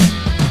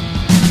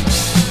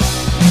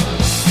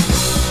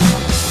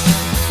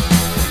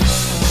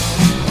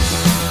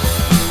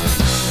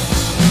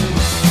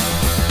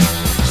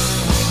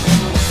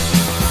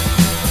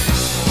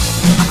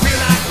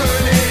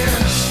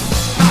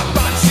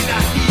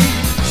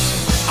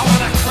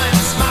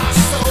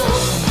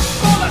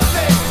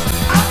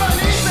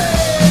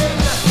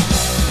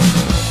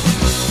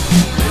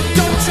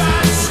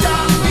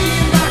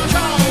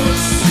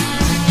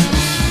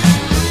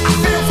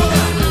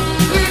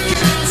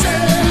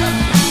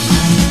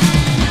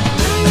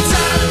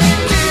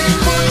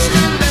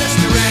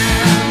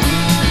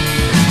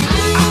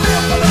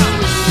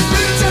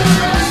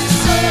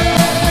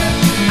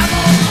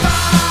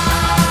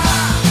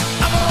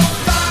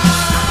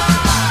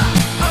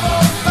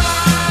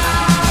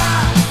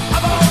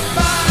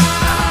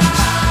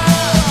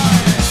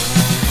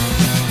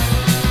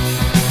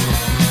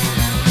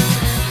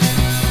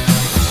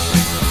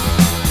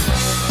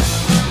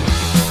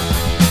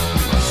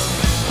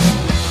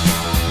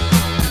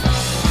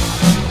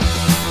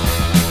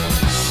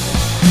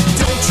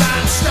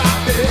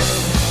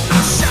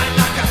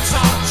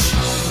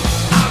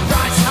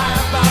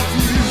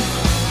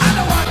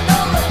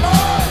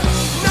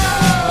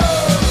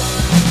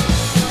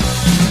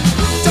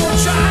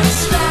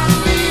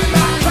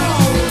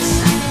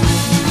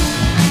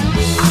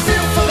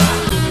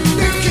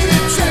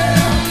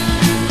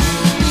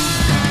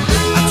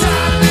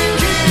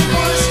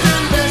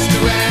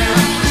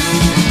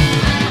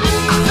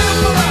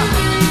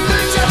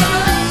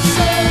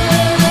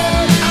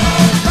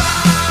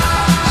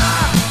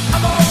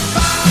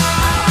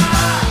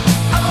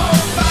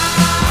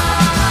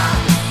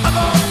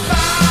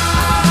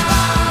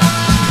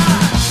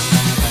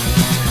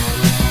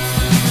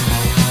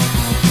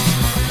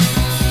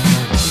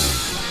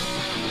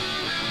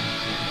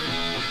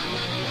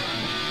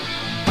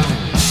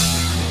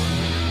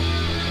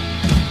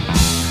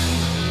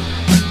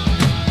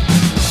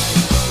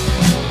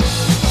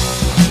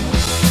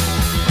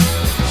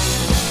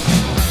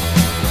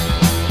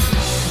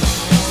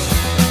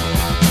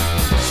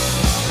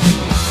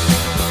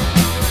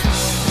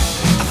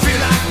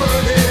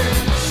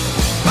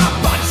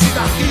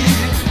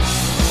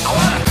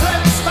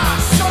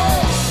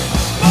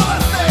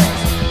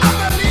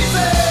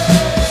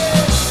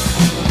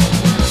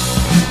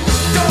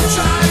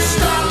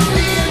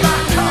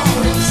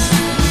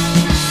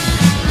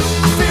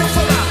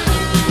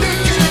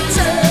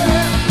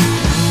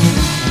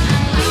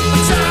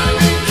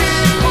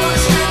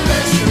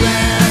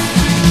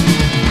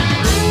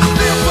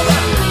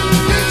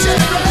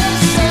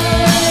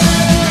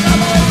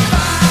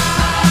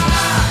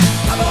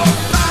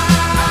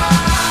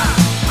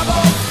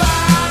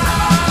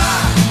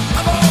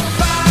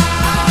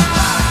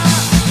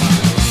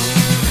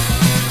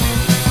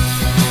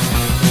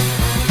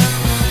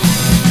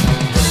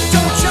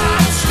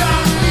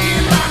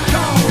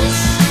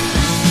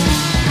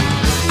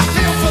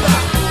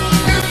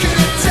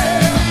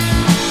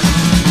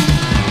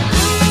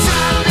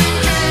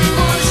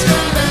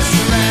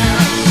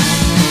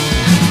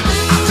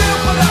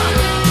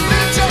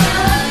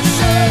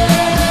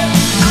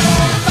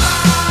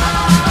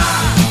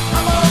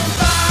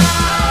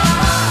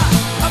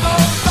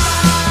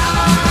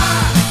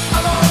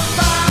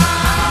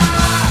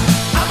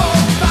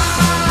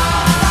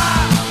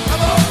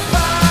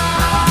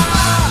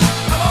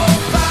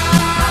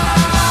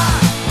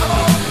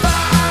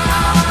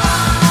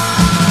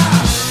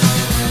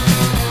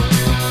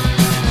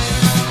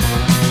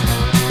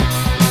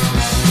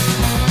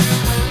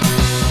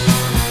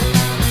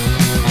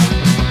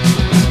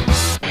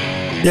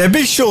 Yeah,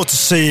 be sure to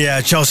see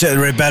Chelsea at the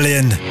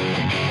Rebellion.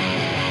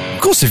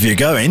 Of course, if you're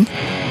going.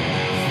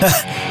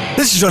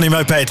 This is Johnny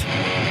Moped.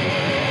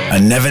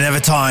 And Never Never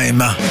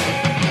Time.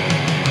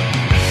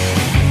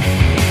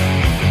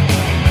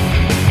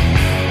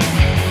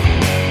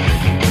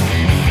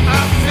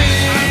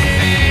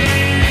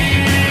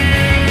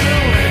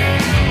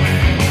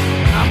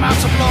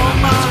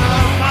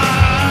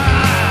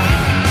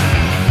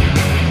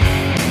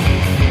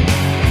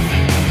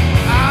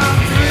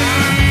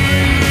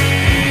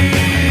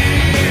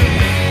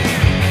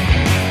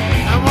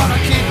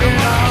 Keep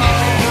it all.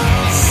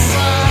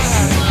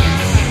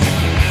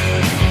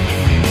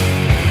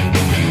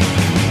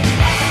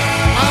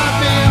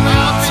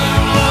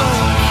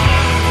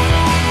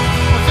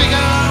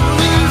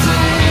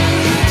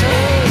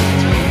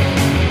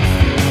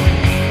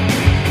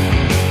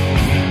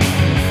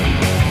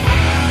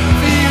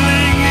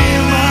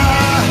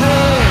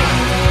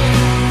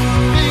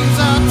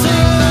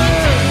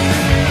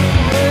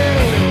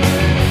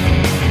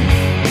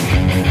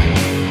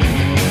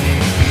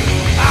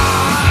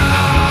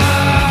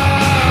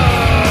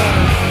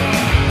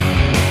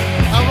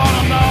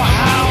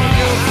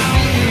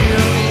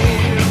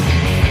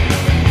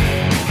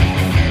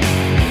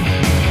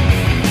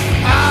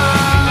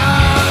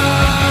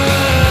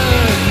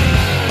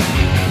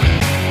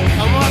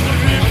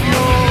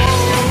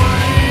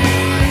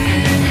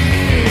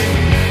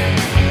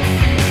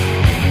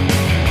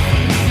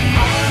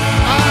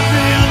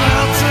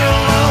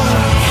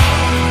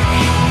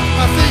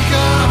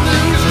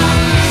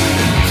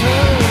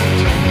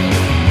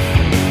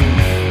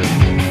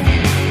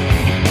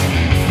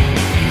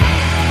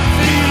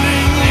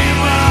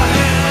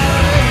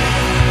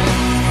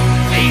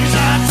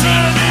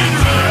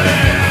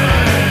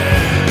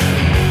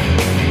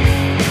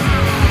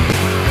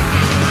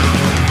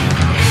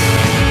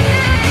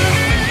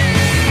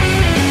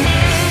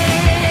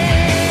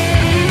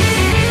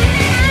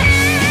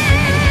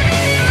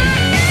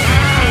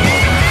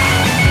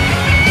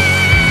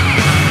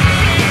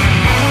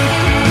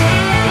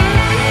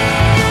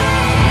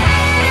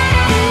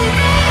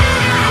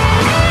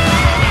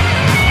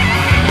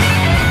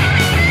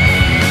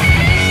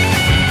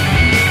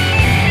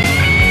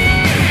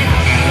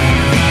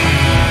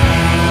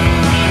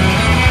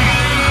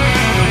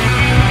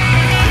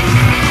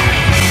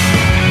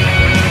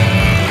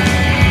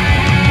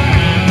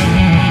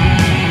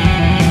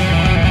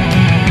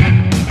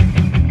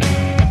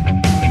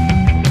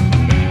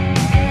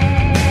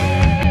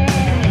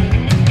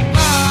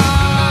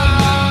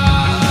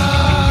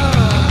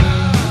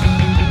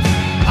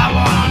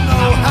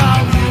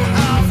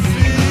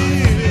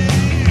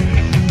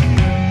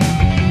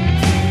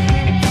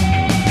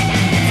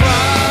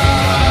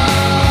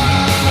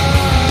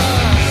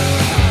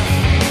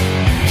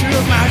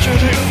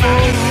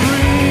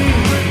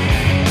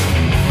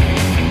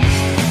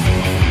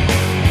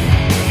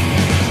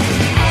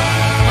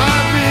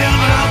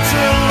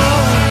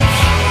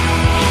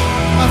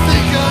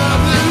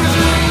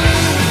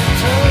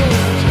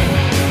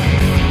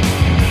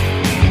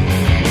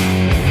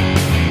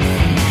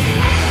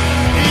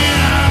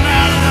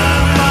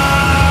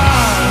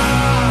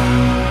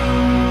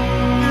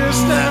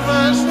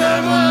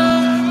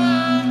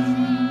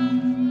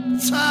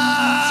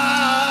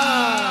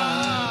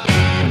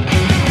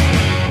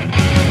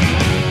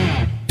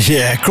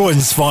 Yeah,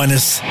 Croydon's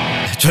finest,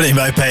 Johnny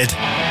Moped.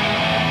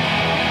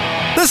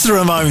 That's the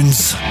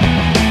Ramones.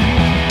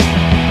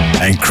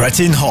 And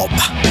Cretin Hop.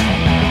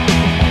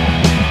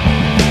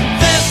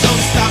 There's no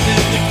stopping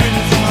the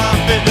grinning from our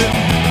bedroom.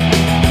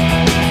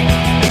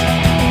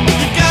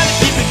 You gotta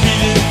keep it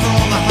beating for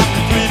all the hot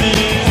and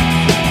grinning.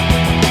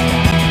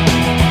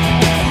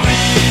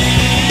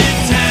 Free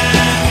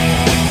time.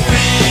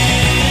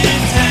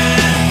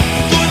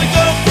 Gonna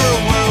go for a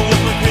whirl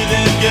with my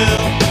grinning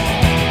girl.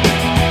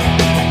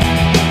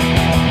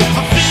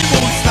 My feet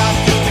won't stop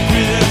till the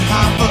grinning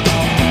hopper.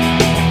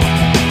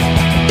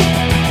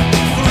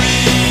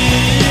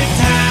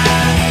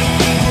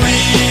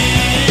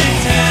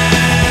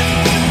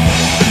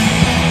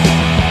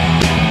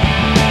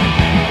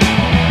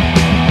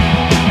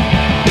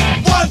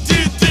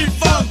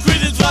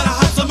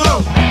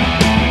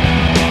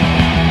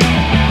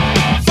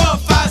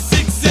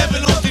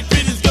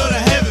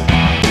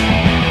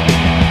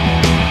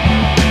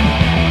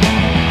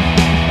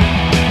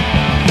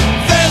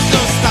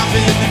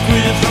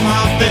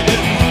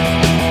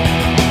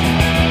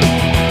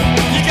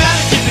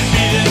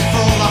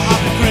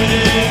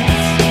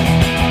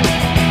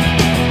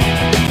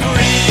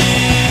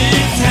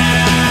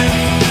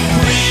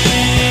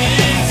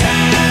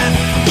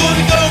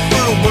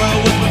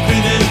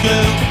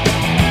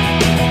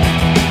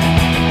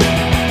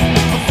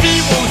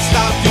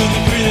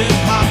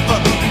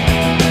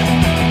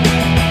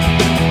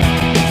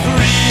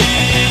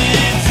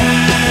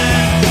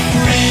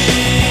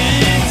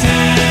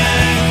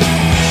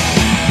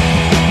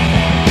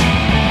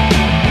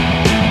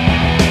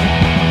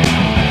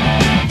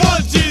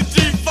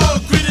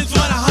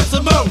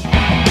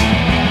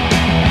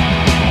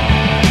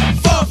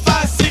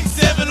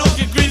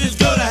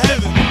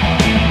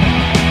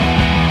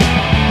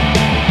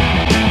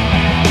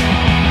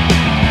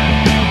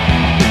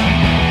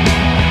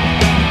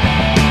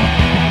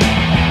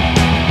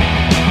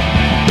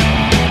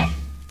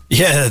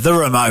 Yeah, the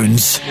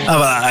Ramones. How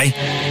about that,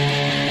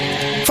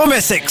 eh? From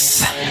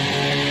Essex.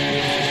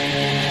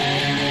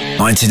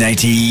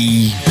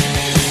 1980.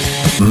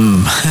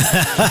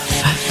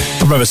 I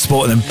remember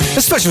supporting them.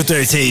 The Special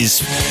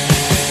Duties.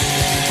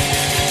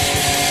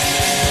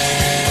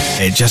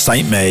 It just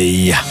ain't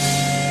me.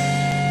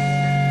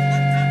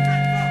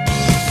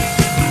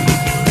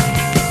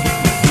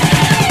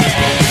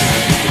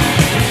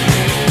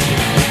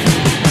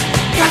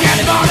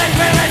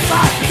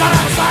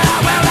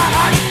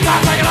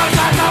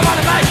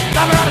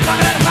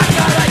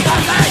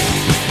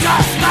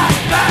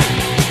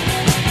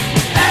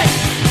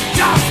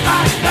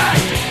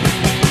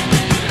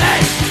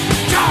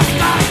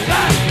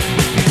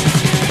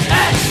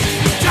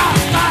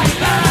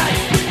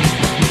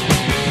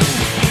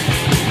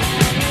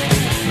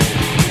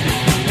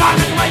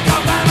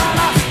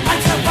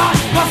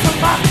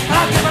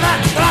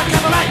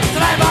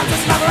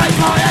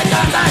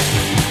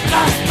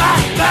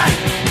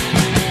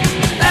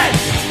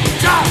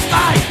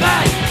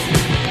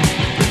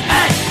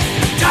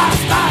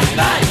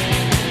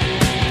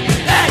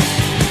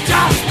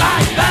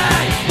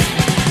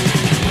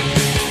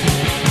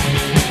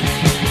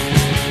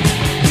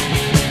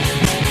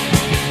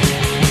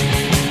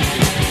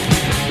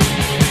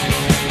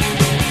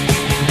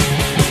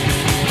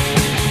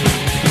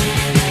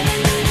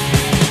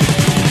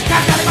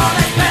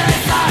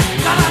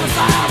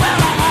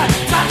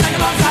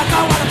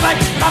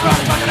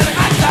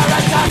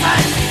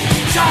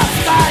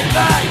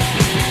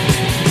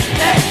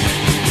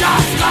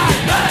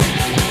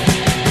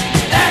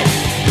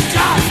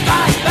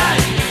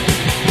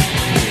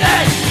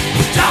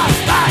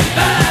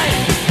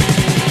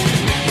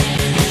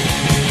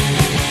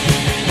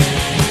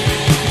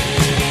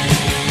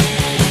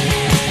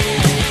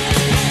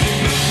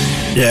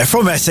 Yeah,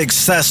 from Essex,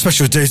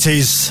 Special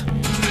Duties.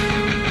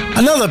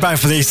 Another band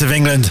from the east of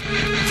England.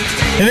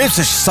 In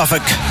Ipswich,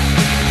 Suffolk.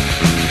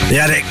 The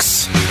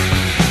Addicts.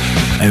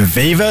 And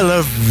Viva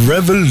la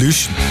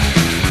Revolution.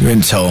 You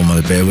wouldn't tell them on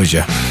the beer, would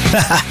you?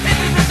 Come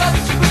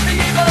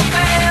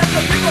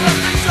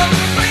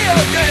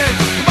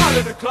out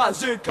of the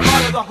closet, come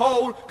out of the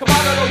hole, come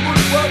out of the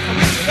woodwork, come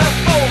into the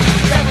fold.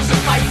 Devils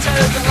and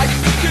fighters and like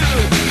to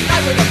kill.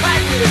 Night with a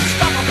bang with it,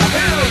 stuck on the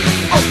hill.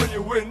 Open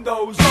your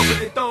windows, open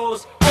your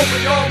doors,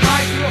 open your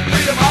mind to a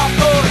freedom of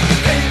thought.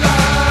 Viva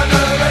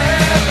the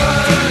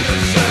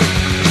revolution.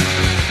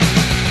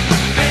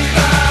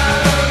 Viva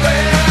the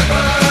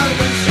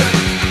revolution.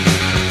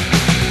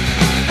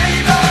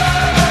 Viva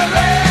the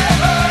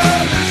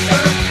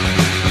revolution.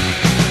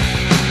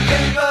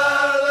 Viva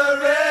the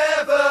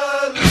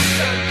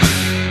revolution.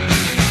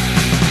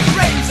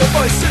 Raise the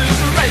voices,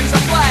 raise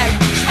the flag,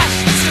 smash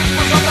the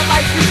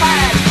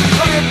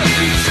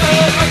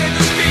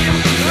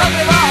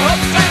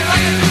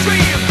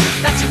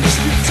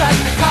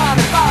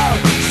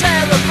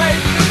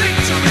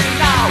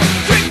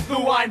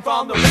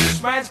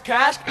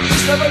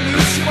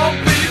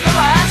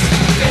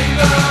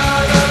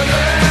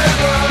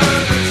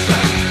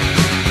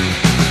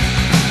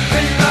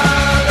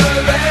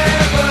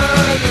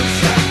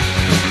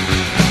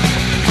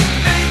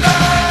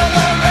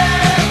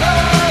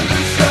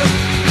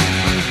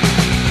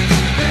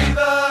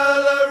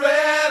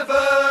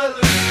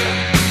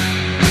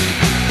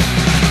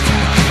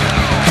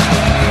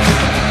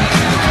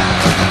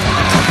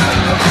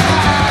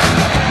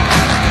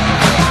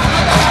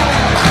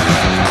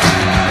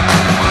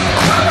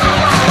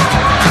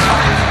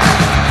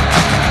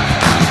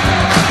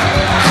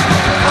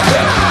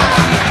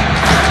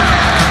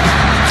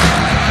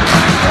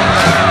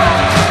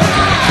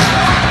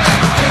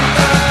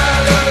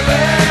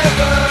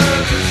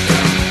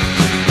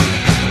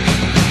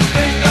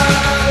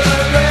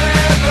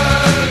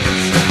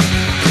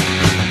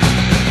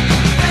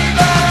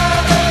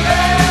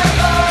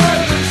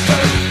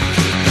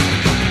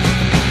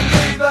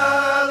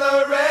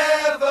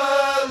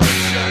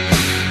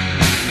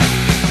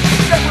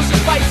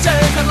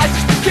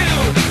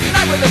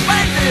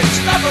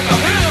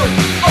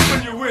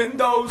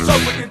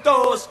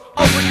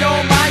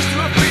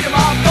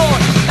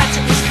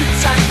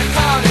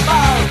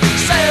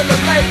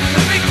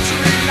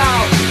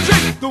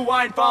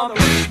started from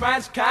the rich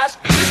man's cash.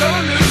 It's a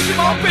revolution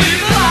for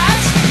people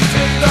lads.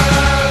 Viva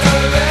la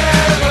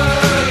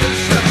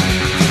revolution.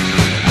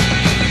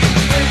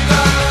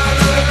 Viva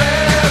la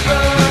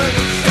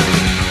revolution.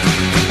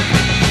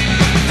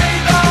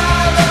 Viva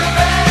la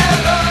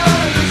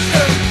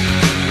revolution.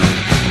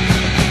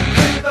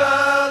 Viva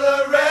la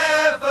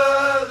revolution.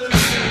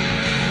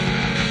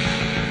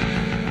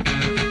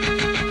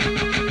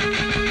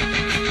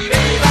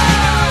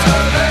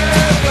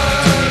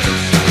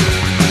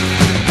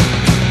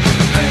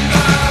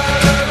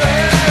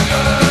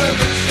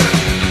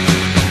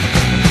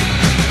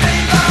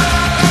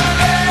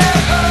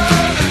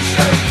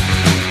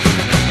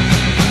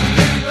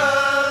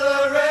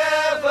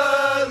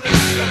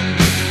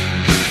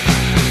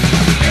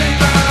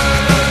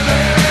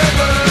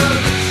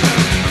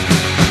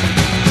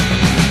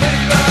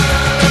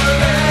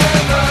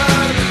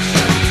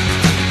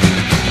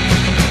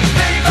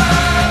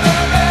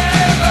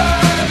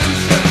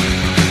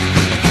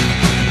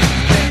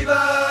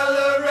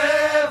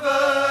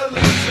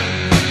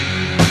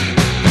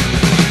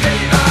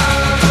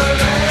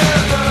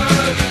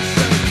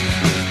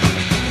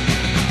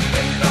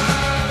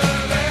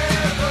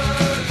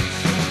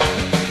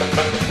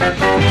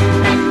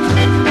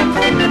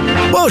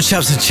 Well,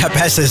 chaps and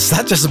chapesses,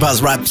 that just about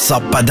wraps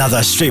up another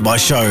Streetwise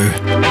show.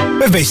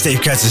 With me,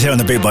 Steve Curtis, here on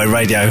the Boot Boy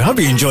Radio. Hope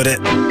you enjoyed it.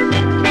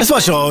 As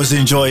much as I always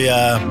enjoy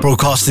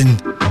broadcasting,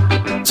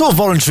 it's all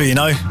voluntary, you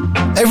know.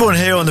 Everyone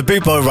here on the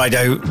Boot Boy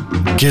Radio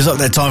gives up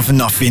their time for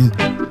nothing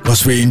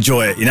because we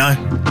enjoy it, you know.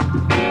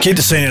 Keep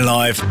the scene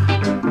alive.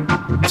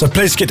 So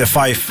please keep the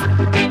faith.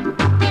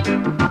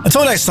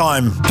 Until next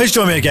time, please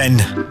join me again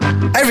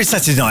every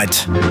Saturday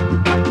night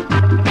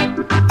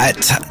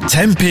at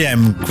 10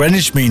 p.m.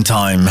 Greenwich Mean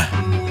Time.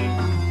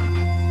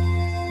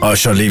 I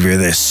shall leave you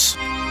with this.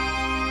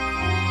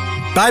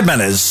 Bad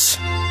Manners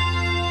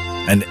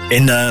and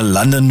Inner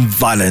London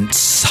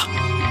Violence.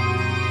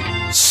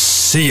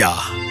 See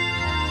ya.